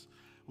homes.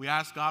 We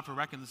ask God for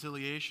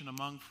reconciliation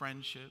among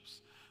friendships.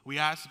 We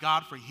ask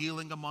God for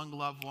healing among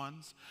loved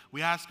ones.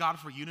 We ask God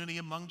for unity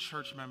among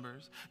church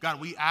members.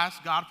 God, we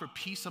ask God for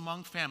peace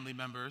among family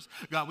members.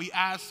 God, we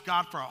ask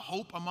God for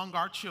hope among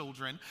our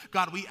children.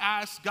 God, we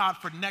ask God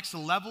for next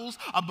levels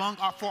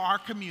for our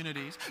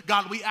communities.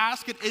 God, we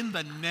ask it in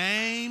the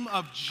name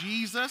of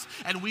Jesus.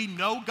 And we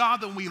know,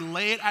 God, that when we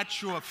lay it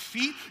at your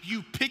feet,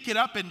 you pick it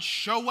up and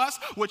show us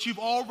what you've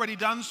already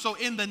done. So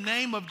in the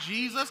name of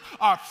Jesus,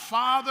 our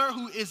Father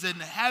who is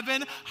in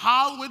heaven,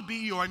 hallowed be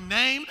your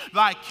name.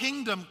 Thy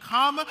kingdom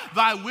come,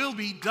 thy will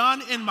be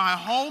done in my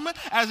home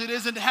as it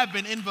is in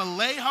heaven in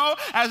Vallejo,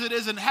 as it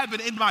is in heaven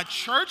in my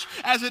church,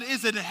 as it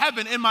is in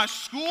heaven in my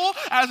school,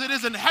 as it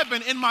is in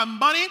heaven in my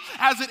money,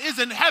 as it is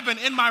in heaven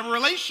in my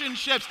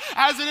relationships,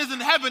 as it is in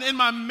heaven in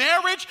my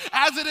marriage,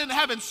 as it is in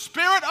heaven.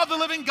 Spirit of the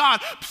living God,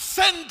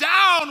 send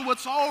down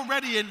what's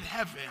already in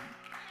heaven.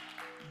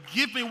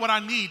 Give me what I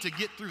need to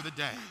get through the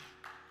day.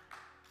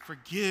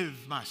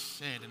 Forgive my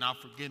sin, and I'll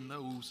forgive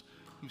those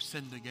who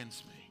sinned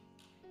against me.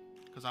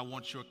 Because I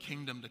want your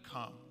kingdom to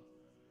come.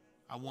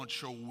 I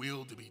want your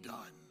will to be done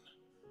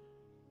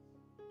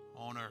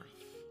on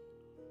earth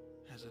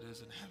as it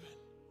is in heaven.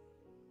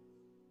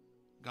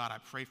 God, I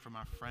pray for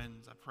my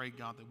friends. I pray,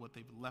 God, that what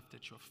they've left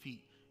at your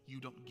feet,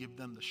 you don't give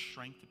them the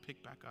strength to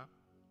pick back up.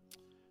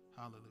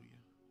 Hallelujah.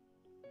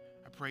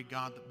 I pray,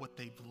 God, that what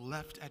they've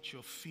left at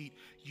your feet,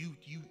 you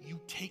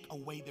take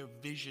away their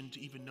vision to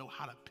even know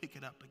how to pick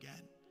it up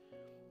again.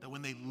 That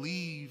when they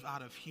leave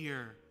out of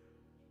here,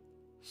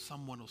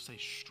 someone will say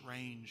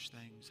strange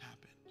things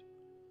happened.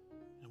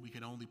 And we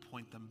can only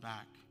point them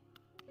back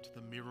to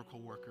the miracle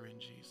worker in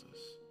Jesus.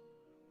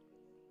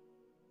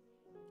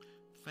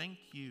 Thank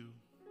you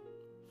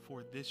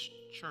for this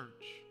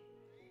church.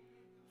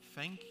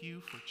 Thank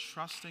you for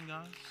trusting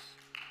us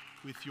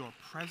with your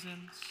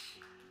presence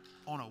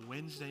on a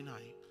Wednesday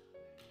night.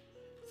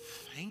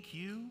 Thank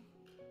you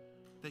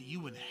that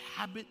you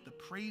inhabit the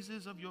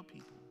praises of your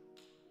people.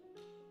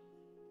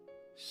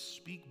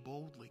 Speak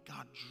boldly.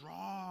 God,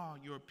 draw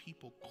your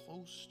people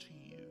close to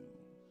you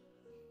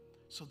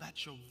so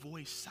that your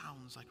voice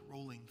sounds like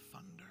rolling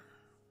thunder.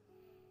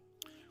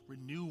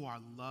 Renew our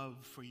love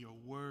for your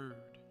word.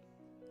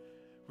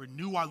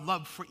 Renew our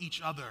love for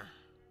each other.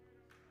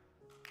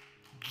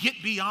 Get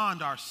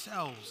beyond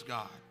ourselves,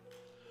 God.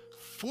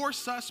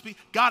 Force us.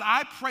 God,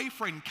 I pray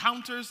for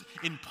encounters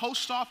in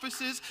post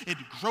offices, in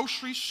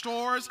grocery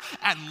stores,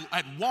 at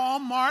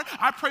Walmart.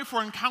 I pray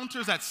for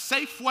encounters at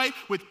Safeway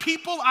with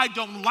people I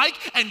don't like,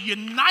 and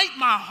unite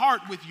my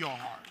heart with your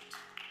heart.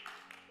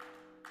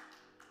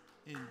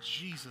 In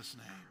Jesus'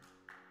 name.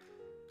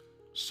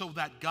 So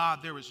that, God,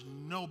 there is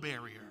no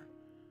barrier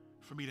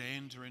for me to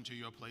enter into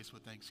your place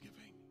with thanksgiving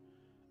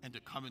and to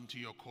come into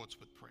your courts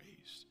with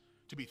praise,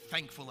 to be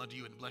thankful unto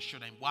you and bless your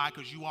name. Why?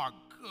 Because you are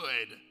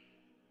good.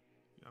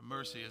 Your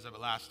mercy is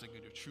everlasting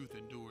and your truth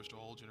endures to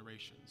all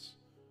generations.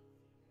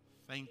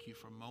 Thank you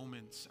for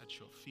moments at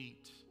your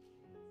feet.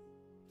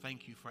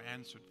 Thank you for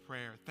answered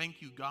prayer.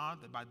 Thank you,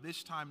 God, that by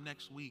this time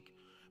next week,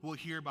 we'll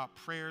hear about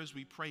prayers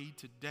we prayed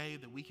today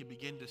that we can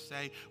begin to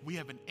say, we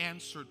have an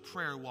answered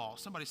prayer wall.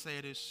 Somebody say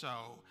it is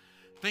so.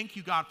 Thank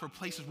you, God, for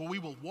places where we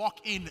will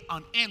walk in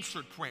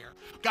unanswered prayer.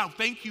 God,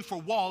 thank you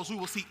for walls we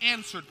will see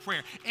answered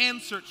prayer,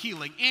 answered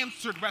healing,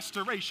 answered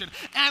restoration,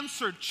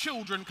 answered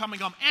children coming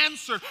home,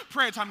 answered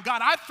prayer time.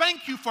 God, I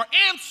thank you for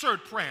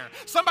answered prayer.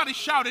 Somebody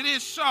shout, it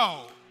is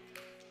so.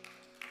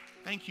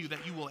 Thank you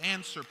that you will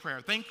answer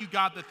prayer. Thank you,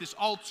 God, that this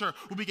altar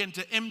will begin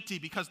to empty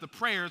because the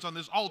prayers on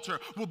this altar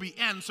will be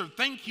answered.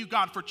 Thank you,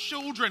 God, for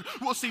children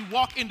who will see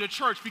walk into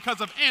church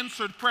because of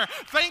answered prayer.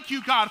 Thank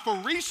you, God, for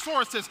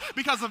resources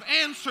because of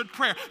answered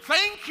prayer.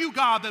 Thank you,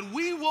 God, that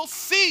we will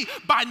see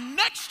by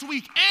next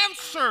week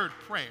answered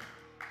prayer.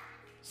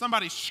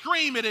 Somebody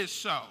scream, it is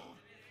so.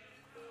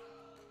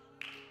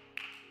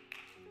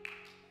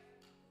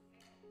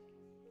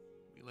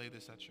 We lay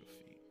this at your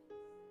feet.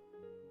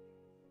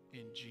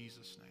 In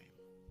Jesus' name.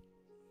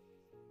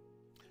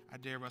 I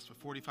dare us for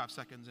 45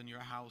 seconds in your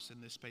house in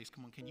this space.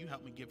 Come on, can you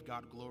help me give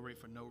God glory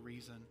for no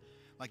reason?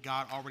 Like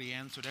God already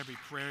answered every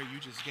prayer you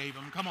just gave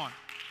him. Come on,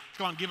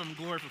 give him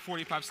glory for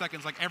 45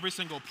 seconds, like every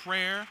single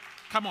prayer.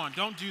 Come on,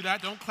 don't do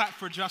that. Don't clap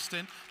for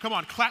Justin. Come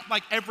on, clap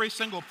like every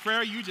single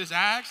prayer you just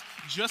asked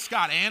just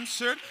got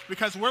answered,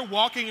 because we're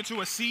walking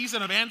into a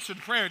season of answered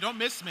prayer. Don't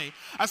miss me.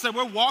 I said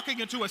we're walking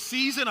into a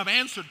season of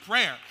answered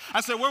prayer. I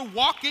said we're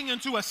walking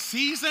into a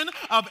season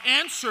of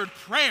answered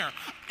prayer.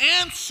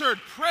 Answered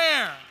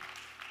prayer.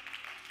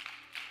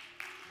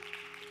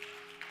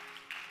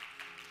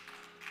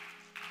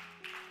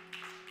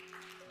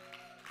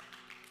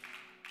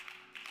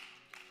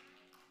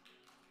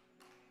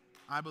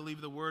 I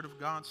believe the word of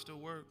God still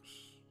works.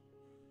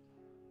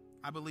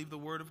 I believe the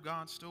word of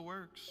God still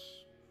works.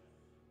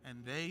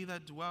 And they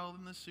that dwell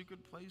in the secret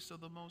place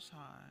of the Most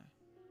High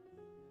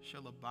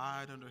shall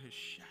abide under his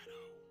shadow.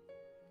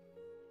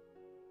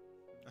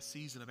 A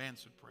season of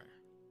answered prayer.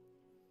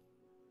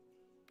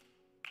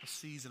 A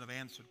season of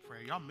answered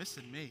prayer. Y'all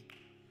missing me.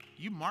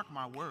 You mark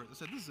my words. I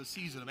said this is a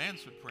season of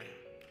answered prayer.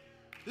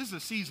 This is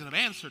a season of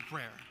answered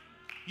prayer.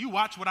 You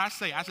watch what I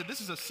say. I said this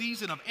is a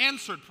season of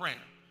answered prayer.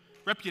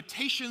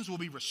 Reputations will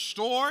be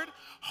restored.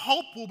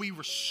 Hope will be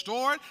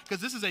restored,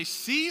 because this is a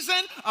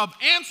season of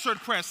answered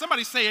prayer.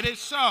 Somebody say it is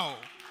so.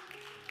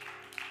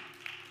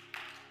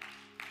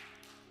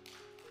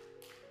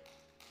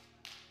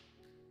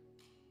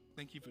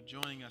 Thank you for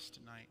joining us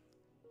tonight.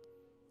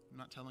 I'm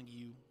not telling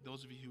you,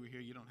 those of you who are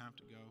here, you don't have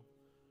to go.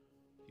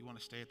 You want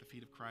to stay at the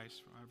feet of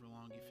Christ for however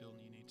long you feel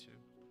you need to.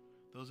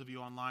 Those of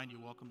you online,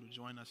 you're welcome to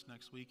join us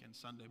next week and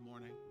Sunday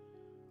morning.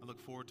 I look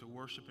forward to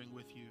worshiping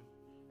with you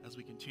as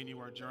we continue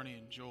our journey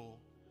in Joel.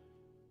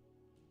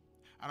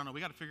 I don't know, we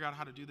got to figure out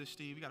how to do this,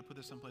 Steve. We got to put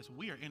this in place.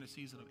 We are in a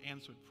season of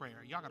answered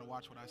prayer. Y'all got to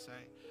watch what I say.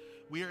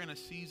 We are in a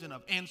season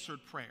of answered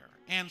prayer,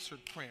 answered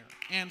prayer,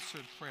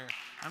 answered prayer.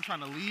 I'm trying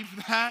to leave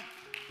that,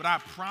 but I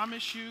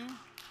promise you,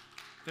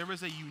 there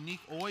is a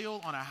unique oil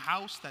on a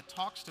house that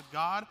talks to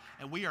God,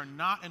 and we are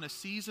not in a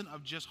season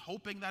of just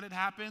hoping that it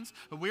happens,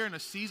 but we're in a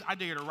season, I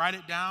dare you to write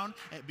it down,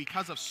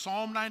 because of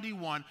Psalm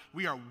 91,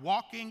 we are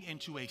walking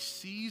into a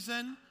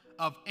season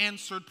of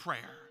answered prayer.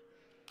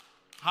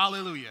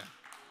 Hallelujah.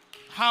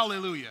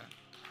 Hallelujah.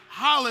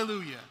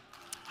 Hallelujah.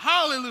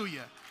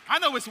 Hallelujah. I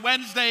know it's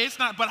Wednesday, it's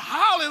not, but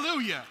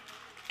hallelujah.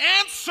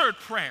 Answered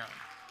prayer.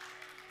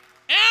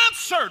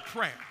 Answered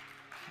prayer.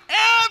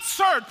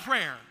 Answered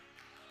prayer.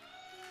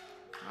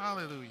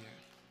 Hallelujah.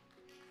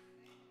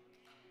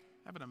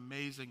 Have an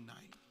amazing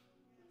night.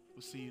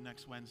 We'll see you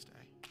next Wednesday.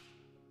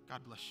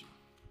 God bless you.